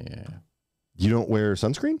 So yeah. You don't wear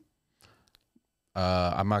sunscreen?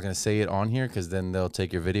 I'm not gonna say it on here because then they'll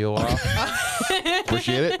take your video off.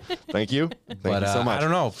 Appreciate it. Thank you. Thank you so much. I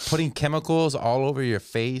don't know, putting chemicals all over your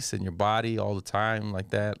face and your body all the time like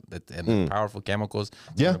that, and the powerful chemicals,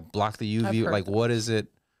 Yeah. to block the I've UV. heard Like, that. what is it?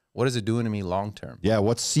 What is it doing to me long term? Yeah,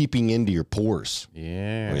 what's seeping into your pores?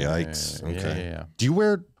 Yeah. Yikes. Okay. Yeah. Do you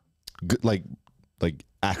wear like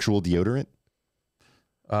actual deodorant?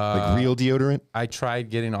 Like real deodorant? I tried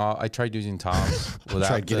getting off. I tried using Tom's without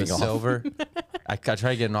Tried getting the off. silver. I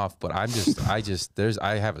tried getting off, but I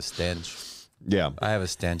have a stench. Yeah. I have a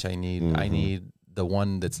stench. I need the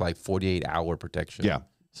one that's like 48-hour protection. Yeah.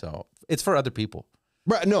 So it's for other people.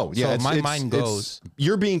 Right. No. Yeah. So my mind goes.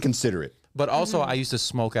 You're being considerate. But also, I used to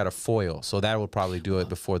smoke out of foil, so that would probably do it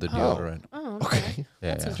before the deodorant. Oh, Okay.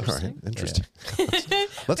 Yeah, That's yeah. All right. interesting. Interesting.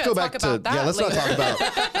 Let's go Gotta back talk to about that let's not later.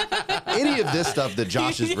 talk about any of this stuff that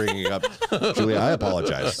Josh is bringing up. Julia, I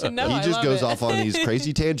apologize. No, he I just love goes it. off on these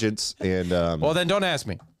crazy tangents, and Well, then don't ask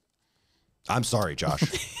me. I'm sorry, Josh.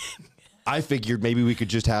 I figured maybe we could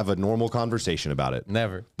just have a normal conversation about it,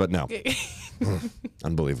 Never. but no.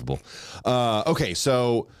 Unbelievable. Okay,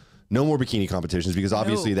 so No more bikini competitions because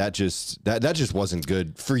obviously No. that just wasn't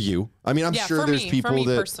good for you. I mean, I'm sure there's people for me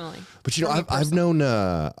that personally. But you know, I've known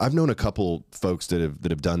a couple folks that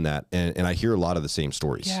have done that, and I hear a lot of the same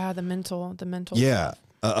stories. Yeah, the mental. Yeah,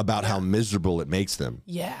 about how miserable it makes them.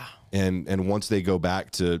 Yeah. And once they go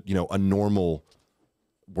back to, you know, a normal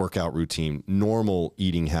workout routine, normal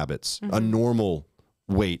eating habits, a normal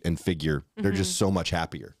weight and figure, they're just so much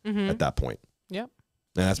happier at that point. Yep.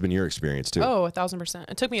 And that's been your experience too. Oh, 1,000%.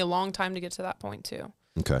 It took me a long time to get to that point too.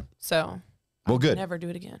 Okay. So, Well, good. Never do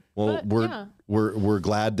it again. Well, But, we're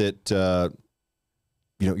glad that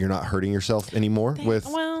you know, you're not hurting yourself anymore with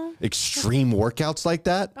extreme workouts like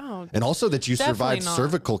that. Oh, and also that you survived not.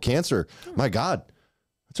 cervical cancer. My God,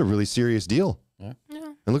 that's a really serious deal. Yeah.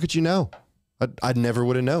 Yeah. And look at you now. I never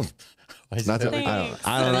would have known. Not that,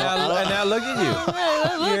 I don't know. And now look at you.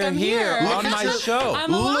 Look, You're I'm here on my show.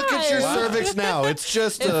 I'm Look at your alive. cervix now. It's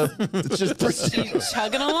just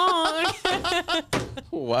Chugging along.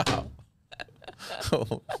 Wow.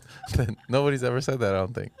 Nobody's ever said that, I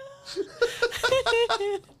don't think.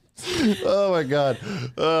 Oh my God.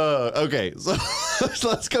 Okay, so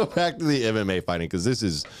let's go back to the MMA fighting because this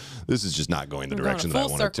is just not going the direction that I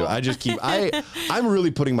full wanted circle. to. I just keep I'm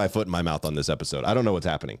really putting my foot in my mouth on this episode. I don't know what's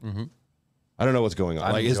happening. I don't know what's going on.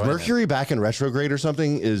 I'm Like, is enjoying Mercury back in retrograde or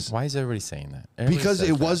something? Why is everybody saying that? Everybody Because says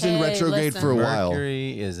it that. was in Hey, retrograde listen. for a while.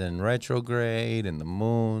 Mercury is in retrograde and the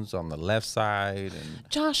moon's on the left side and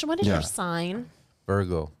Josh, what is Yeah. your sign?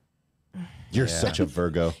 Virgo. You're Yeah. such a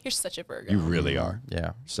Virgo. You're such a Virgo. You really are.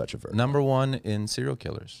 Yeah. Such a Virgo. Number one in serial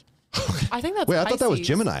killers. I think that's Wait, I thought that was Pisces.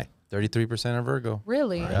 Gemini. 33% are Virgo.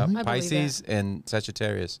 Really? Yep. I believe Pisces it. and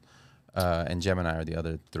Sagittarius and Gemini are the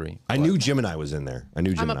other three. I knew Gemini was in there. I knew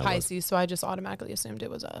I'm Gemini a was. Pisces, so I just automatically assumed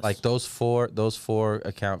it was us. Like those four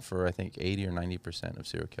account for I think 80 or 90% of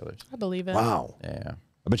serial killers. I believe it. Wow. Yeah.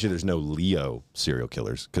 I bet you there's no Leo serial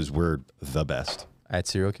killers because we're the best. At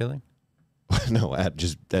serial killing? No, at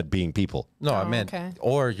being people. No, I Oh, meant okay.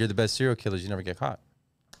 or you're the best serial killers, you never get caught.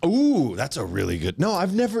 Ooh, that's a really good. No,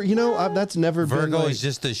 I've never. You know, that's never been. Virgo Like, is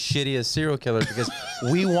just the shittiest serial killer because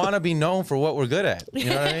we want to be known for what we're good at. You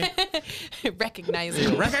know what I mean? Recognize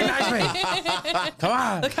it. Recognize me. Come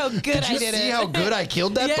on. Look how good did I you did see it. how good I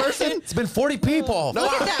killed that Yeah. person? It's been 40 people.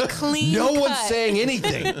 Look at that clean No cut. one's saying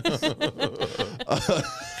anything.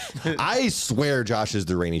 I swear Josh is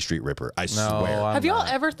the Rainy Street Ripper. I swear. I'm Have y'all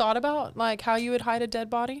not. ever thought about like how you would hide a dead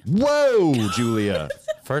body? Whoa, Julia.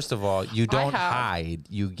 First of all, you don't have. hide,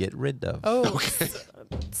 you get rid of. Oh,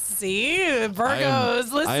 see,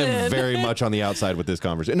 Virgos, listen. I am very much on the outside with this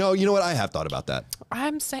conversation. No, you know what? I have thought about that.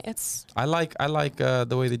 I'm saying it's. I like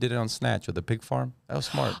the way they did it on Snatch with the pig farm. That was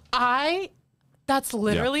smart. That's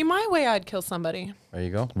literally my way I'd kill somebody. There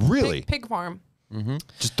you go. Really? Pig farm.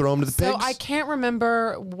 Just throw them to the pigs? So I can't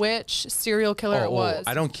remember which serial killer it was.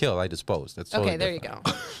 I don't kill, I dispose. That's totally Okay, there you different.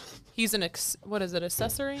 go. He's an what is it?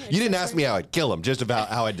 Accessory? You didn't ask me how I'd kill him, just about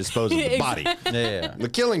how I'd dispose of the body. Yeah. The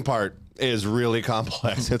killing part is really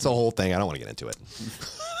complex. It's a whole thing. I don't want to get into it.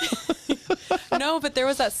 No, but there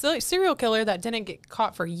was that serial killer that didn't get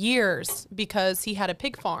caught for years because he had a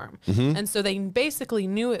pig farm. And so they basically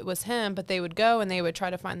knew it was him, but they would go and they would try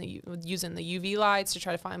to find using the UV lights to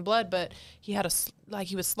try to find blood, but he had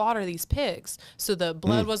he would slaughter these pigs. So the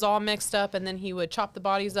blood was all mixed up and then he would chop the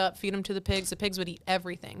bodies up, feed them to the pigs. The pigs would eat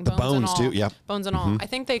everything. Bones and bones all. too, yeah. Bones and all. I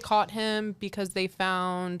think they caught him because they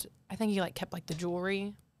found, I think he like kept like the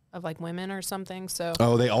jewelry of like women or something. So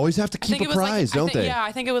Oh, they always have to I think keep it a was like, prize, don't they? Yeah,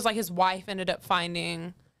 I think it was like his wife ended up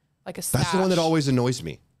finding like a stash. That's the one that always annoys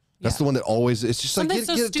me. That's Yeah. the one that always, it's just Something's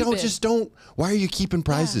like, so stupid. why are you keeping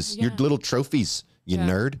prizes? Your yeah. little trophies, you Yeah.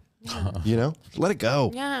 nerd. You know, let it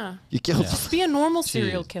go. Yeah. You killed. Just be a normal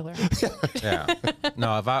serial killer. Yeah.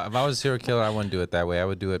 No, if I was a serial killer, I wouldn't do it that way. I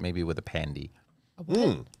would do it maybe with a pandy.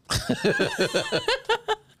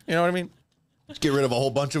 You know what I mean? Just get rid of a whole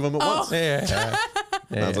bunch of them at once. Yeah.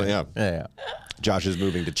 Sounds like, yeah. Yeah. Josh is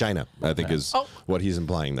moving to China, I think is Oh. what he's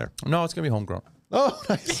implying there. No, it's gonna be homegrown. Oh,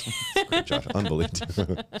 nice. Great, Josh.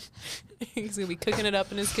 Unbelievable. He's gonna be cooking it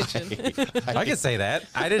up in his kitchen. I can say that.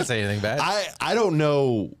 I didn't say anything bad. I don't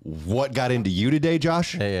know what got into you today,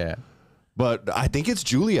 Josh, Yeah. but I think it's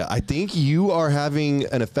Julia. I think you are having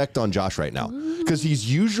an effect on Josh right now because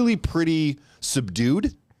he's usually pretty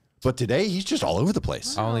subdued, but today he's just all over the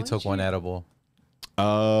place. I only took one edible.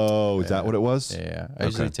 Oh, is that what it was? Yeah. I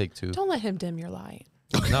usually take two. Don't let him dim your light.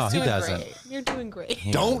 No, he Doing doesn't. great. You're doing great.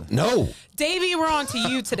 Don't know. Davey, we're on to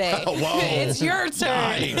you today. Whoa. It's your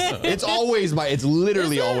turn. It's always it's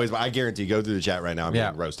literally always I guarantee. Go through the chat right now. I'm Yeah.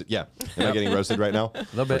 getting roasted. Yeah. Am I getting roasted right now? A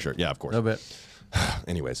Little bit. For sure. Yeah, of course. A little bit.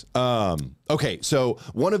 Anyways, okay. So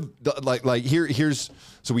one of the, here's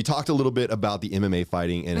so we talked a little bit about the MMA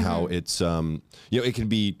fighting and how it's it can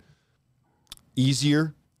be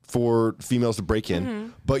easier for females to break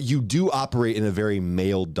in, but you do operate in a very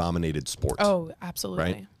male dominated sport. Oh, absolutely.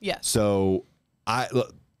 Right? Yes. So I've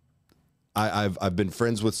been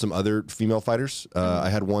friends with some other female fighters. I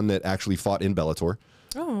had one that actually fought in Bellator.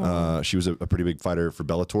 Oh. She was a pretty big fighter for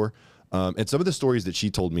Bellator. And some of the stories that she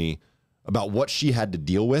told me about what she had to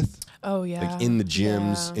deal with. Oh yeah. Like in the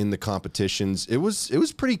gyms, in the competitions, it was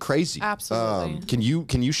pretty crazy. Absolutely.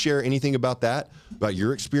 Can you share anything about that? About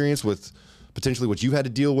your experience with potentially what you had to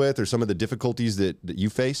deal with, or some of the difficulties that you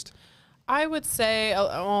faced? I would say,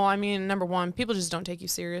 well, I mean, number one, people just don't take you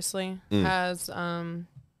seriously as,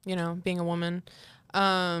 being a woman.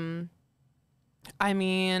 I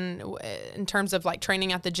mean, in terms of like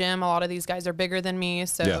training at the gym, a lot of these guys are bigger than me,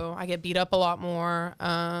 so I get beat up a lot more.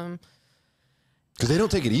 Because they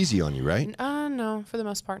don't take it easy on you, right? No, for the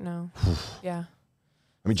most part, no. Yeah.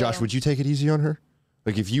 I mean, Josh, would you take it easy on her?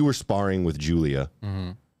 Like if you were sparring with Julia,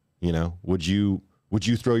 would you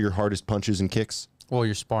throw your hardest punches and kicks? Well,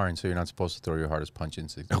 you're sparring, so you're not supposed to throw your hardest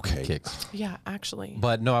punches and kicks. Yeah, actually.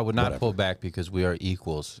 But no, I would not pull back because we are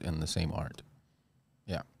equals in the same art.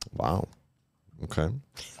 Yeah. Wow. Okay.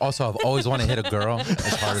 Also, I've always wanted to hit a girl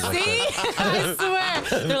as hard as I See? I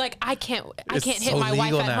swear. They're like, I can't hit so my wife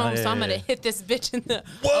legal at now. home, so I'm gonna hit this bitch in the.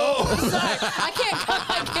 Whoa! Sorry, I can't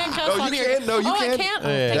cuss No, on you here. can. No, you can. I can't. Oh,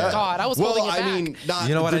 thank God. I was holding it back. I mean, not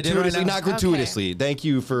You know what I did right gratuitously. now? Not gratuitously. Thank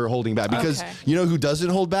you for holding back, because Okay. you know who doesn't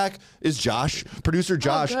hold back is Josh. Producer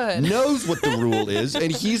Josh good. knows what the rule is,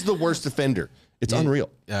 and he's the worst offender. It's unreal.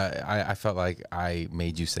 I felt like I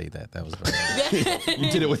made you say that. That was very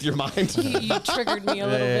You did it with your mind. you triggered me a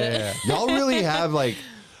little bit. Y'all really have I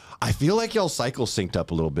feel like y'all cycle synced up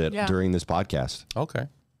a little bit during this podcast. Okay.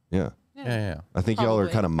 Yeah. Yeah. I think y'all are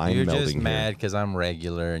Probably. kind of mind You're melding just here. mad because I'm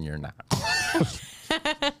regular and you're not.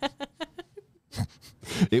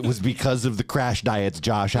 It was because of the crash diets,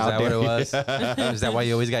 Josh. Is How that dare what it you? was? Is that why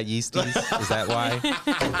you always got yeasties? Is that why?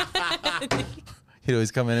 He'd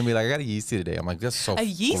always come in and be like, I got a yeasty today. I'm like, that's so A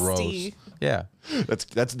yeasty? gross. Yeah. That's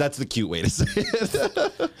the cute way to say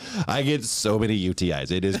it. I get so many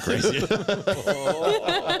UTIs. It is crazy. You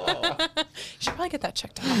should probably get that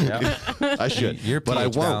checked out. Yeah. I should, Your but I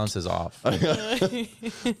pH won't. balance is off.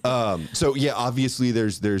 So yeah, obviously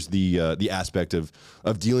there's the aspect of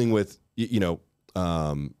dealing with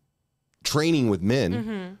training with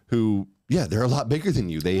men who they're a lot bigger than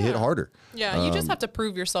you. They hit harder. Yeah, you just have to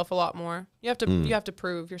prove yourself a lot more. You have to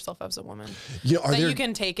prove yourself as a woman. You You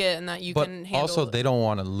can take it and that you But can handle also, it. they don't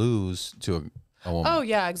want to lose to a woman. Oh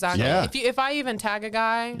yeah, exactly. Yeah. If I even tag a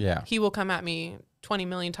guy, Yeah. he will come at me 20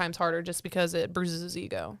 million times harder just because it bruises his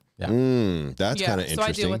ego. Yeah. That's kind of interesting. So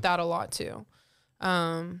I deal with that a lot too.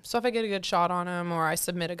 So if I get a good shot on him or I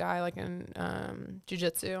submit a guy like in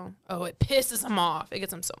jiu-jitsu, it pisses him off. It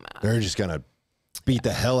gets him so mad. They're just gonna beat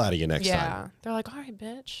the hell out of you next time. Yeah. They're like, all right,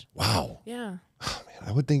 bitch. Wow. Yeah. Oh, man,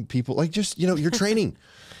 I would think people you're training,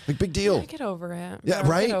 big deal. Get over it. Yeah,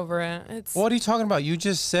 Bro, right? Get over it. It's What are you talking about? You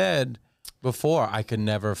just said before I could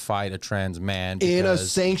never fight a trans man. In a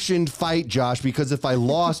because sanctioned fight, Josh, because if I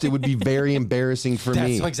lost, it would be very embarrassing for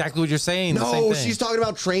me. That's exactly what you're saying. the same No, thing. she's talking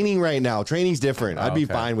about training right now. Training's different. I'd be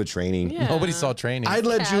okay. fine with training. Yeah. Nobody saw training. I'd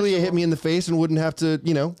let Julia hit me in the face and wouldn't have to,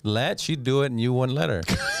 She'd do it and you wouldn't let her.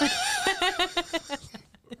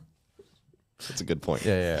 That's a good point.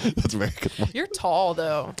 Yeah. That's a very good point. You're tall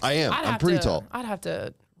though. I am. I'm have pretty to- tall. I'd have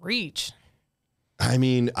to reach. I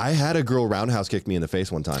mean, I had a girl roundhouse kick me in the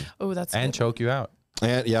face one time. Oh, that's And good. choke you out.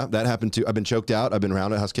 And yeah, that happened too. I've been choked out. I've been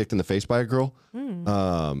roundhouse kicked in the face by a girl.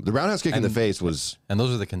 The roundhouse kick in the face was, And those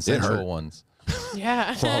are the hurt. consensual ones.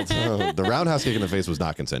 Yeah. well, the roundhouse kick in the face was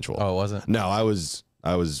not consensual. Oh, it wasn't? No, I was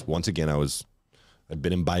once again, I'd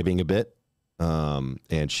been imbibing a bit.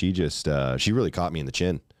 And she just, she really caught me in the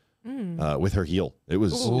chin, with her heel. It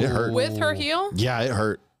hurt. With her heel? Yeah, it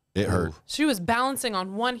hurt. It hurt. She was balancing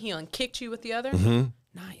on one heel and kicked you with the other?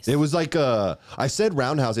 Nice. It was like I said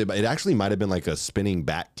roundhouse, but it actually might have been like a spinning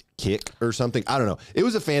back kick or something. I don't know. It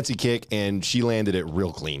was a fancy kick, and she landed it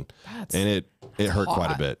real clean. And it hurt quite a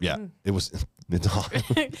hot. bit. Yeah, it's hot.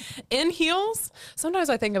 In heels? Sometimes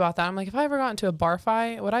I think about that. I'm like, if I ever got into a bar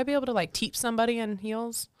fight, would I be able to like teep somebody in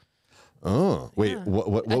heels? Oh, wait,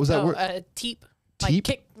 what was that word? Teep. Teep?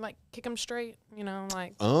 Kick them straight,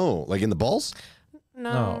 like. Oh, like in the balls?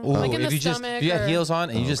 No. Ooh, Like in if the you just stomach. if you got or- heels on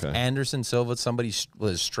and you just okay. Anderson Silva somebody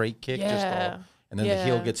with a straight kick, Yeah. and then the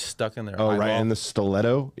heel gets stuck in their Oh, eyeball. right in the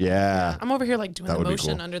stiletto. Yeah. I'm over here like doing That the would be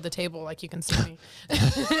motion cool. under the table, like you can see me.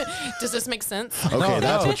 Does this make sense? Okay, No,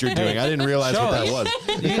 that's no. what you're doing. I didn't realize what that was.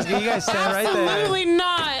 You guys stand right there Absolutely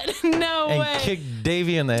not. No and way. kick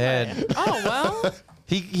Davey in the head. Oh well.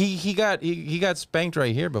 He got spanked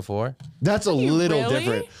right here before That's a little really?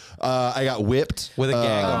 different. I got whipped with a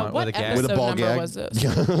gag on. What With a gag. episode With a ball number gag. was this?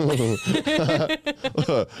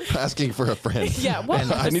 Asking for a friend. Yeah, what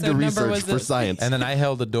I need to episode number research was for this? science. And then I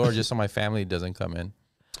held the door just so my family doesn't come in.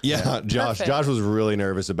 Yeah, Josh. Perfect. Josh was really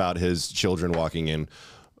nervous about his children walking in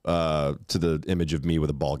to the image of me with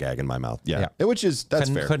a ball gag in my mouth. Yeah, which is that's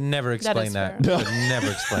fair. Could never explain is that. fair. Could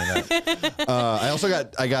never explain that. I also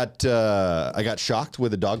got shocked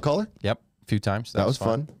with a dog collar. Yep, a few times. That was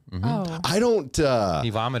fun. Oh. I don't. He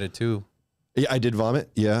vomited too. Yeah, I did vomit.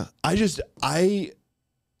 Yeah, I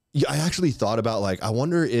actually thought about like I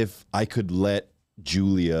wonder if I could let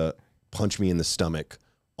Julia punch me in the stomach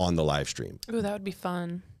on the live stream. Ooh, that would be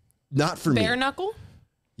fun. Not for Bare me. knuckle?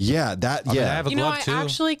 Yeah, that. I mean, I Yeah. have a You know, glove I too.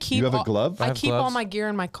 actually keep. You have a glove? I I have keep all gloves. my gear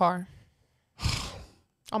in my car.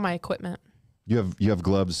 All my equipment. You have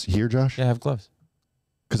gloves here, Josh? Yeah, I have gloves.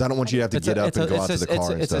 Because I don't want you to have to get up and go out to the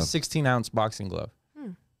car and It's a stuff. 16-ounce boxing glove.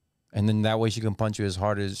 And then that way she can punch you as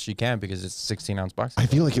hard as she can because it's 16-ounce boxing. I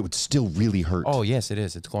feel like it would still really hurt. Oh yes, it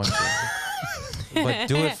is. It's going to. But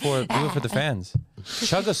do it for the fans.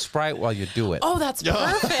 Chug a Sprite while you do it. Oh, that's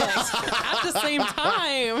perfect. At the same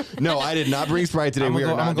time. No, I did not bring Sprite today. I'm We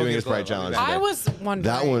gonna are go- I'm not gonna go doing a get Sprite glove. challenge I'll be today. I was wondering.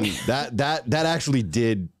 That one that actually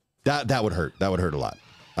did that would hurt. That would hurt a lot.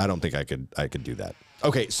 I don't think I could do that.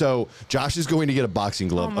 Okay, so Josh is going to get a boxing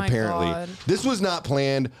glove. Oh my Apparently, God. this was not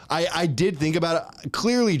planned. I did think about it.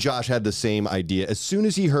 Clearly, Josh had the same idea. As soon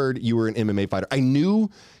as he heard you were an MMA fighter, I knew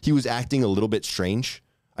he was acting a little bit strange.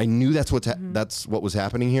 I knew that's what was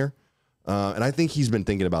happening here, and I think he's been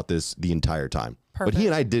thinking about this the entire time. But he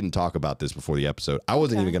and I didn't talk about this before the episode. I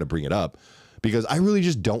wasn't even going to bring it up because I really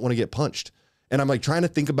just don't want to get punched. And I'm like trying to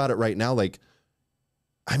think about it right now. Like,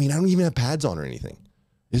 I mean, I don't even have pads on or anything.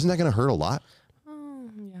 Isn't that going to hurt a lot?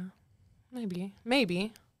 Yeah. Maybe.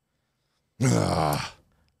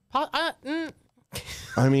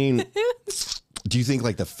 I mean, do you think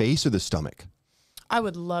like the face or the stomach? I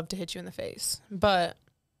would love to hit you in the face, but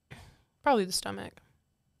probably the stomach.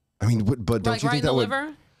 I mean, but don't Like you right think in the that would?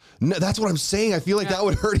 liver? No, that's what I'm saying. I feel like that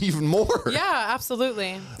would hurt even more. Yeah,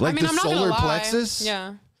 absolutely. Like I mean, the I'm not solar gonna lie. plexus?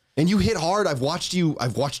 Yeah. And you hit hard. I've watched you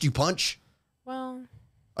punch. Well,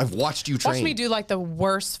 I've watched you train. watch me do like the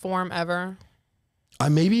worst form ever.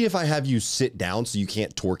 Maybe if I have you sit down so you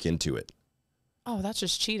can't torque into it. Oh, that's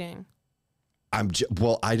just cheating.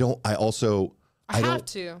 Well, I don't. I also. I have don't.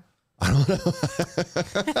 to.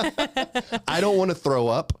 I don't want to throw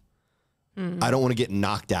up. I don't want to get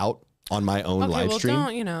knocked out on my own Okay, live well, stream.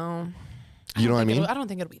 don't, You know I what I mean? don't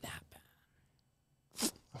think it'll be that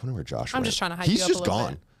bad. I wonder where Josh I'm went. just trying to hype He's you up just a little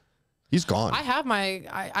gone. bit. He's gone. I have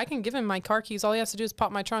I can give him my car keys. All he has to do is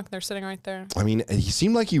pop my trunk. They're sitting right there. I mean, he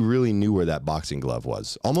seemed like he really knew where that boxing glove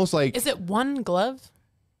was. Almost like, Is it one glove?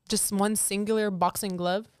 Just one singular boxing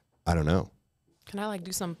glove? I don't know. Can I like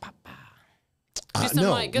do some pop?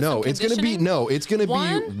 No, it's gonna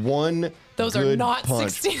be one. Those are good not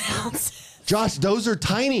punch. 16 ounces. Josh, those are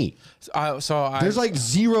tiny. There's like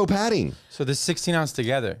zero padding. So there's 16 ounce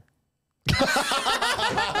together.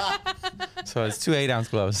 So it's 2 8-ounce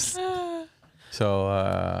gloves. So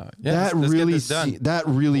That let's get really, this done. that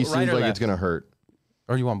really Right seems or like left? it's gonna hurt.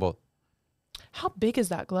 Or you want both? How big is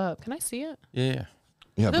that glove? Can I see it? Yeah.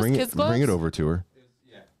 Yeah, those bring kids' it gloves? over to her.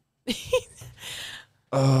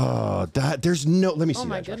 There's no. Let me see. Oh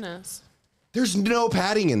my that, Josh. goodness. There's no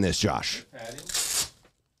padding in this, Josh.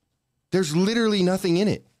 There's literally nothing in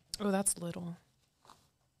it. Oh, that's little.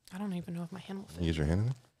 I don't even know if my hand will fit. Use your hand in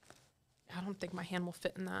it. I don't think my hand will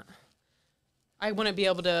fit in that. I wouldn't be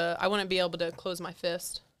able to close my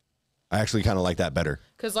fist. I actually kind of like that better.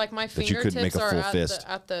 Because like my That you could make fingertips a are full fist.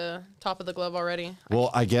 at the top of the glove already. Well,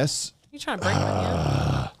 I guess You trying to break my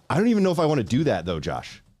hand? I don't even know if I want to do that though,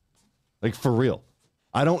 Josh. Like for real.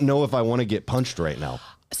 I don't know if I want to get punched right now.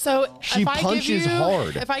 So She if I punches give you,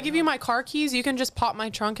 hard. If I give you my car keys, you can just pop my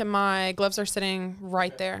trunk and my gloves are sitting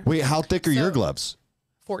right there. Wait, how thick are your gloves?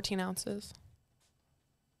 14 ounces.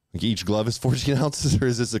 Like each glove is 14 ounces, or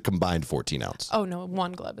is this a combined 14 ounce? Oh no,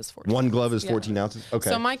 one glove is 14. One glove is Yeah. 14 ounces. Okay.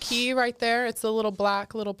 So my key right there, it's the little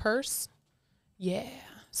black little purse. Yeah.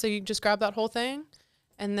 So you just grab that whole thing,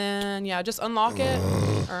 and then just unlock it,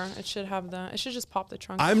 or it should just pop the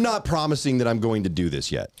trunk. I'm not promising that I'm going to do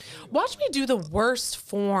this yet. Watch me do the worst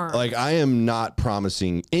form. Like I am not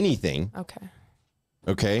promising anything. Okay.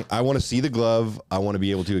 Okay. I want to see the glove. I want to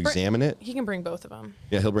be able to examine it. He can bring both of them.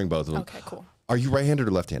 Yeah, he'll bring both of them. Okay, cool. Are you right-handed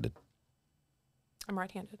or left-handed? I'm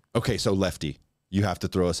right-handed. Okay, so lefty. You have to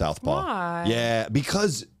throw a southpaw. Why? Yeah,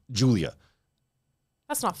 because, Julia,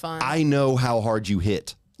 That's not fun. I know how hard you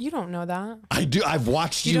hit. You don't know that. I do. I've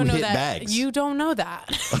watched you don't know hit that. bags. You don't know that.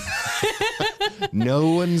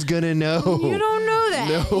 No one's going to know. You don't know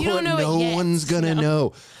that. You don't know it yet. No one's going to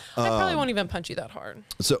know. I probably won't even punch you that hard.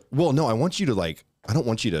 So, well, no, I want you to I don't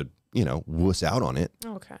want you to, wuss out on it.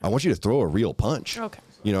 Okay. I want you to throw a real punch. Okay.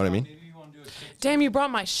 You know what I mean? Maybe you want to do a kick. Damn, you brought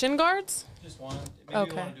my shin guards? Just one. Maybe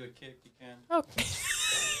Okay. you want to do a kick. You can. Okay.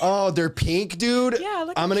 Oh, they're pink, dude. Yeah,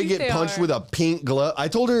 look I'm how gonna cute get they punched are. with a pink glove. I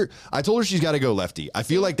told her she's got to go lefty. I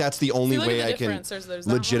feel like that's the only look at way the I can difference. There's that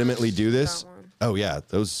one, legitimately do this. that one. Oh yeah,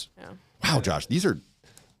 those. Yeah. Wow, Josh, these are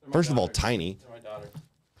first of all tiny, My daughter.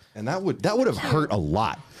 and that would have hurt a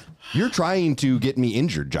lot. You're trying to get me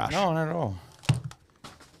injured, Josh. No, not at all.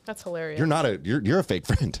 That's hilarious. You're a fake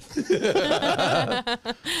friend.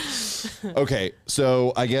 Okay,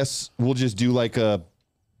 so I guess we'll just do like a.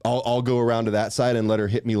 I'll go around to that side and let her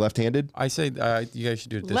hit me left-handed. I say you guys should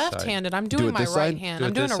do it this side. Left-handed. I'm Do doing it my this right side? hand. Do it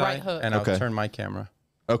I'm doing this a right side, hook. and Okay. I'll turn my camera.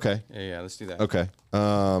 Okay. Yeah, let's do that. Okay.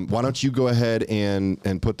 Why don't you go ahead and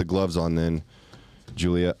put the gloves on then,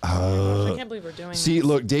 Julia? I can't believe we're doing See, this.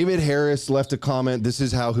 look, David Harris left a comment. This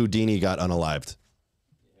is how Houdini got unalived.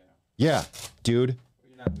 Yeah, dude.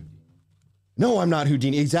 You're not Houdini. No, I'm not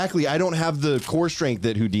Houdini. Exactly. I don't have the core strength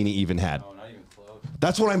that Houdini even had. No, not even close.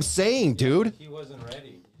 That's what I'm saying, dude. He wasn't ready.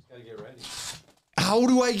 You just gotta get ready. How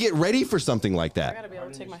do I get ready for something like I that? gotta be able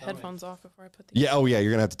to take my headphones off before I put these. Yeah. Oh, yeah.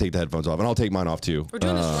 You're gonna have to take the headphones off, and I'll take mine off too. We're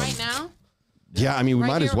doing this right now? Yeah. I mean, we Right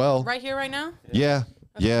might here, as well. Right here, right now? Yeah.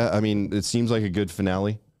 Yeah. I mean, it seems like a good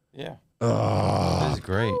finale. Yeah. This is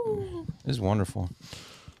great. This is wonderful.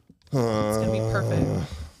 It's gonna be perfect.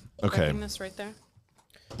 Okay. Wrapping this right there.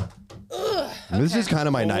 This is kind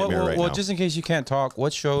of my nightmare right well, now. just in case you can't talk,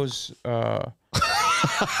 what shows do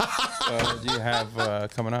you have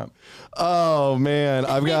coming up? Oh man,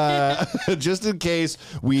 I've got just in case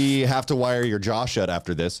we have to wire your jaw shut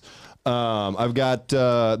after this. I've got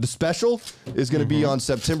the special is going to be on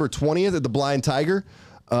September 20th at the Blind Tiger.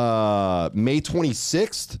 May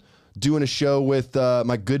 26th, doing a show with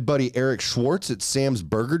my good buddy Eric Schwartz at Sam's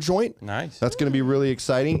Burger Joint. Nice. That's going to be really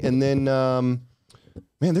exciting. And then,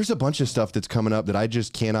 man, there's a bunch of stuff that's coming up that I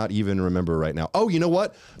just cannot even remember right now. Oh, you know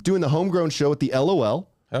what? Doing the Homegrown show at the LOL.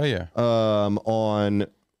 Oh yeah. On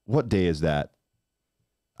what day is that?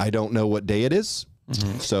 I don't know what day it is.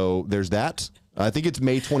 So there's that. I think it's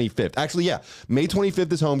May 25th. Actually, yeah. May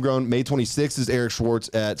 25th is Homegrown. May 26th is Eric Schwartz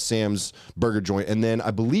at Sam's Burger Joint. And then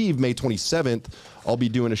I believe May 27th, I'll be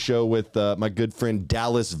doing a show with my good friend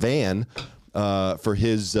Dallas Van for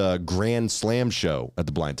his Grand Slam show at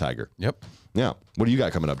the Blind Tiger. Yep. Yeah. What do you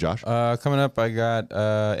got coming up, Josh? Coming up, I got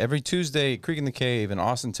every Tuesday, Creek in the Cave in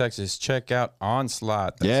Austin, Texas. Check out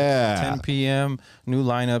Onslaught. That's Yeah. 10 p.m. New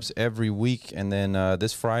lineups every week. And then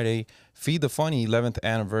this Friday, Feed the Funny 11th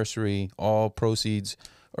anniversary. All proceeds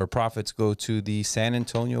or profits go to the San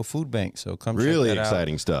Antonio Food Bank. So come Really check that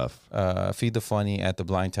exciting stuff. out. Feed the Funny at the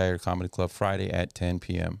Blind Tiger Comedy Club Friday at 10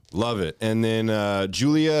 p.m. Love it. And then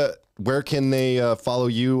Julia, where can they follow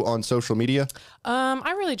you on social media?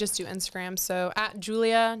 I really just do Instagram. So at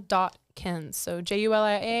julia.kins. So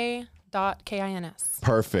JULIA.KINS.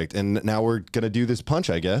 Perfect. And now we're gonna do this punch,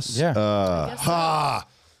 I guess. Yeah. Ha.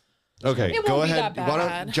 Okay, It go won't be ahead. that Why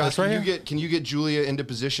bad. don't Josh? right Can you get Julia into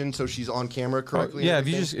position so she's on camera correctly? Yeah, and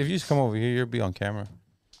if you everything? just come over here, you'll be on camera.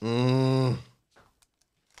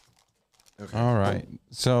 Okay. All right.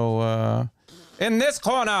 So in this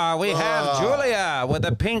corner we have Julia with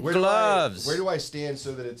the pink gloves. Where do I stand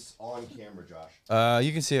so that it's on camera, Josh?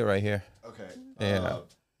 You can see it right here. Okay. Yeah.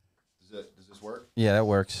 Does this work? Yeah, that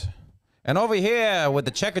works. And over here with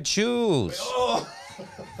the checkered shoes, Oh.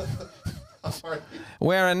 Sorry.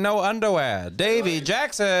 wearing no underwear, Davey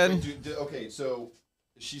Jackson. Okay, so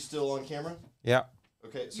is she still on camera? Yeah.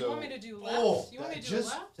 Okay, so. You want me to do left? Oh, You want me to that do just-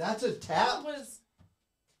 left? That's a That tap. was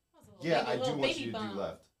a Yeah, little I do little want baby you to bump. do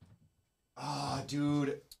left. Ah,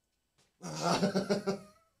 dude. Why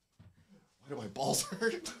do my balls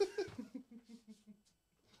hurt?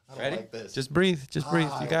 I don't Ready? like this. Just breathe. Just breathe.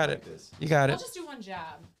 I You don't got like it. this. You got I'll it. just do one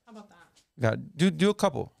jab. How about that? You got it. Do a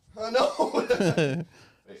couple. No. Wait,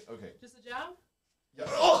 okay. Just a jab? Yeah.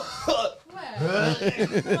 Oh. What? That was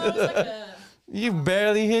like a... You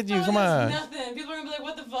barely hit you. that Come was on. Nothing. People are gonna be like,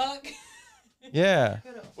 "What the fuck?" Yeah.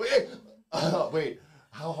 Wait. Wait.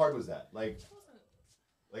 How hard was that? Like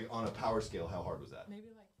on a power scale, how hard was that? Maybe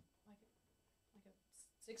like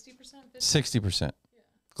a 60%. 60%.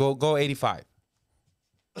 Go 85.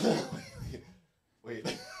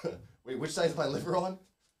 Wait. Wait. Which side is my liver on?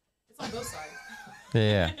 It's on both sides.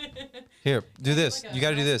 Yeah. Here, do this. Like You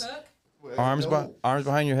got to do this. Wait, Arms, no. arms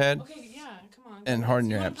behind your head. Okay, yeah, come on. And harden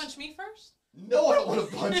you your wanna abs. punch me first? No, I don't want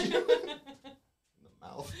to punch you in the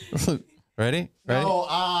mouth. Ready? Ready?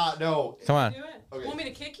 No, no. Come on. Do it. Okay. Want me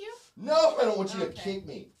to kick you? No, I don't want you to Okay. kick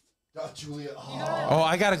me. Julia. Oh,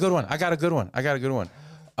 I got a good one. I got a good one.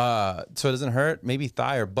 So it doesn't hurt. Maybe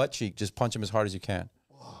thigh or butt cheek. Just punch him as hard as you can.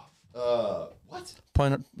 What?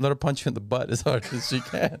 Let her punch you in the butt as hard as she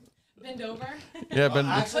can. Bend over. Yeah, but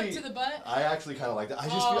Actually, Hook to the butt. I actually kind of like that. I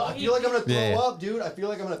just Oh, I feel like I'm gonna throw Yeah. up, dude. I feel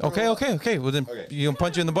like I'm gonna throw up. okay. Well then, Okay. you can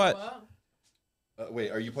punch you in the butt. Whoa. Wait,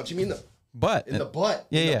 are you punching me in the Butt. butt?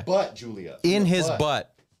 Yeah, in yeah. the butt, Julia. In the his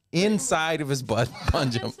butt. Inside of his butt.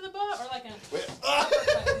 Punch him. Into the butt or like a Wait.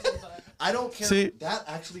 uppercut into the butt? I don't care. See? That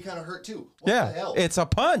actually kind of hurt too. What the Yeah, hell? it's a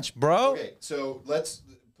punch, bro. Okay, so let's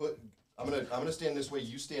put. I'm gonna stand this way.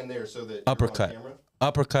 You stand there so that Uppercut. You're on camera.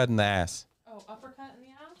 Uppercut in the ass. Oh, uppercut in the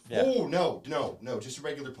ass? Yeah. Oh no, just a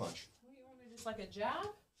regular punch. What, you want me to just like a jab?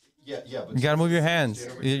 Yeah, but You gotta move your hands.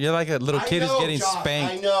 Stand over here. You're like a little I kid know, who's getting Josh,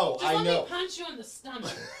 spanked. I know. Just let me punch you in the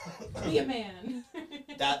stomach. Be a man.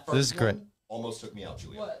 That first This is great. one almost took me out,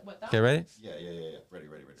 Julia. What that? Okay, ready? Yeah. Ready.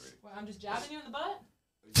 What, I'm just jabbing you in the butt?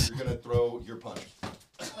 You're gonna throw your punch.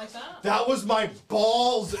 Like that? That was my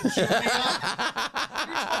balls, Julia.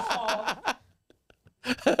 You're tall.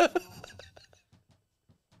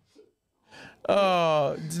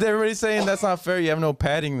 Oh, everybody's saying that's not fair. You have no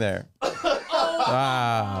padding there. Oh,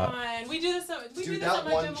 Wow. come on. We do this at Dude,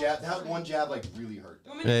 my gym. that one jab like really hurt.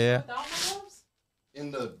 You want me to Yeah, do it without my gloves?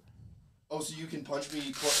 In the so you can punch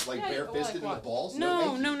me like Yeah, bare like fisted in the what? balls?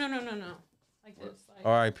 No. thank you. Like this. Like,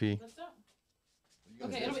 R.I.P. Let's do it. You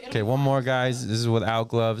gonna Okay, do it'll it? be Okay, one more, guys. This is without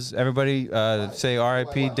gloves. Everybody say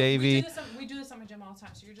R.I.P. Davey. We do this at my gym all the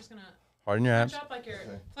time. So you're just gonna Harden your abs. punch up like your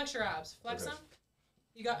Okay. flex your abs. Flex Okay. them.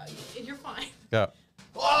 You're fine. Go.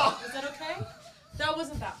 Ah! Was that okay? That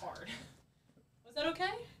wasn't that hard. Was that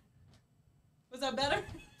okay? Was that better?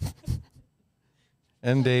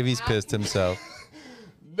 And Davey's pissed himself.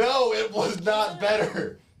 No, it was not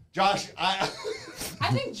better. Josh, I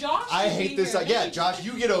think Josh. I should hate be this. here. Yeah, Josh,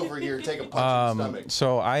 you get over here and take a punch in the stomach.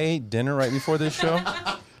 So I ate dinner right before this show,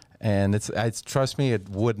 and it's trust me, it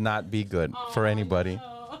would not be good for anybody.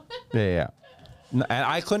 No. Yeah. And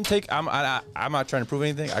I couldn't take. I'm not trying to prove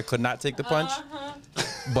anything. I could not take the punch,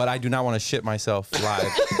 but I do not want to shit myself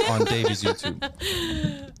live on Davey's YouTube.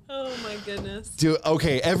 Oh my goodness. Dude,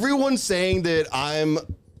 okay, everyone's saying that I'm, a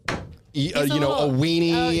little-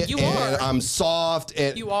 weenie you and are. I'm soft.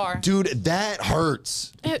 And You are. Dude, that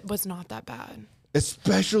hurts. It was not that bad.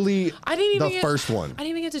 Especially I didn't even the first one. I didn't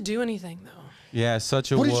even get to do anything though. Yeah,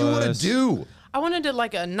 such a. What did you want to wuss. do? I wanted to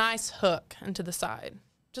like a nice hook into the side.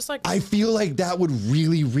 Just like I feel like that would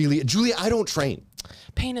really, really. Julia, I don't train.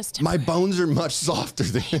 pain is My temporary. bones are much softer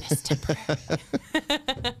than.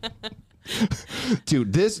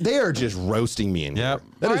 Dude, they are just roasting me in here. Yep.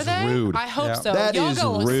 That Are is they? rude. I hope Yeah. so. That y'all is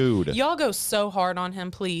go, rude. Y'all go so hard on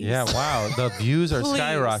him, please. Yeah. Wow. The views are Please.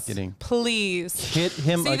 skyrocketing. Please. Hit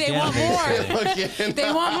him See, again. they want more. Again.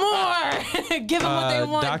 They want more. Give them what they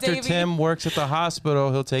want, Dr. Davey. Tim works at the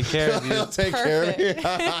hospital. He'll take care of you. He'll take care of me.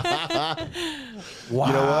 Wow.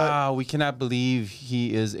 You know what? We cannot believe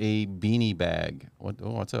he is a beanie bag.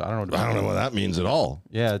 What's up? I don't know. I don't know what that means at all.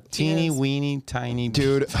 Yeah, teeny is. weeny tiny.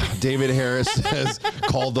 Dude, David Harris has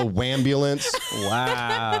called the wambulance.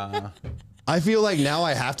 Wow. I feel like now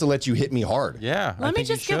I have to let you hit me hard. Yeah. I Let me think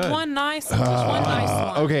you just get should. one nice one.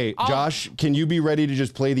 Okay, I'll- Josh, can you be ready to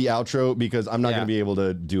just play the outro? Because I'm not Yeah. going to be able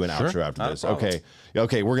to do an Sure, outro after not a this. problem.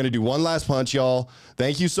 Okay, we're going to do one last punch, y'all.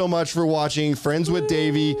 Thank you so much for watching Friends with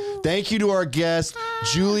Davey. Thank you to our guest,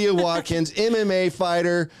 Julia Watkins, MMA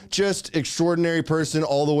fighter, just extraordinary person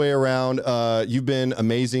all the way around. You've been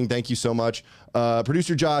amazing. Thank you so much.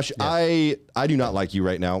 Producer Josh, I do not like you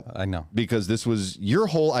right now. I know. Because this was your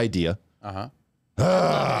whole idea.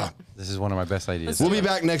 This is one of my best ideas. We'll be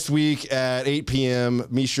back next week at 8 p.m.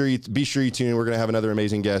 Be sure you tune in. We're going to have another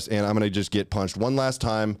amazing guest, and I'm going to just get punched one last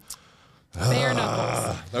time. Bare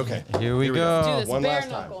knuckles. Okay. Here we Do go. this. One Bare last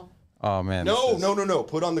time. knuckle. Oh man. No. this is-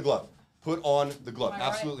 Put on the glove. Put on the glove. Am I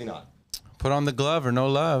right? Absolutely not. Put on the glove or no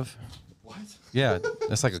love. What? Yeah,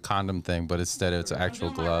 it's like a condom thing, but instead it's an actual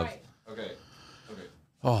I'm doing my glove. right. Okay.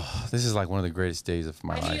 Oh, this is like one of the greatest days of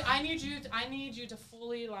my life. I need you to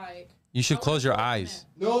fully like. You should I close wanna your fully eyes.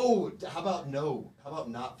 No. How about no? How about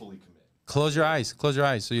not fully commit? Close your eyes. Close your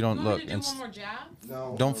eyes so you don't commit. You look. want me And to do one more jab?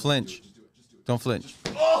 No. Don't no, flinch. Just do it. Just do it. don't flinch.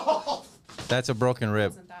 Oh! That's a broken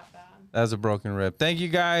rib. Wasn't that bad? That's a broken rib. Thank you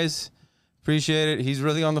guys. Appreciate it. He's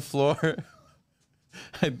really on the floor.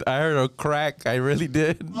 I heard a crack. I really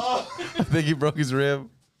did. I think he broke his rib.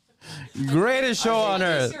 Greatest show on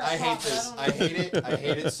earth. I hate this. I hate it. I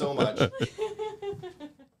hate it so much.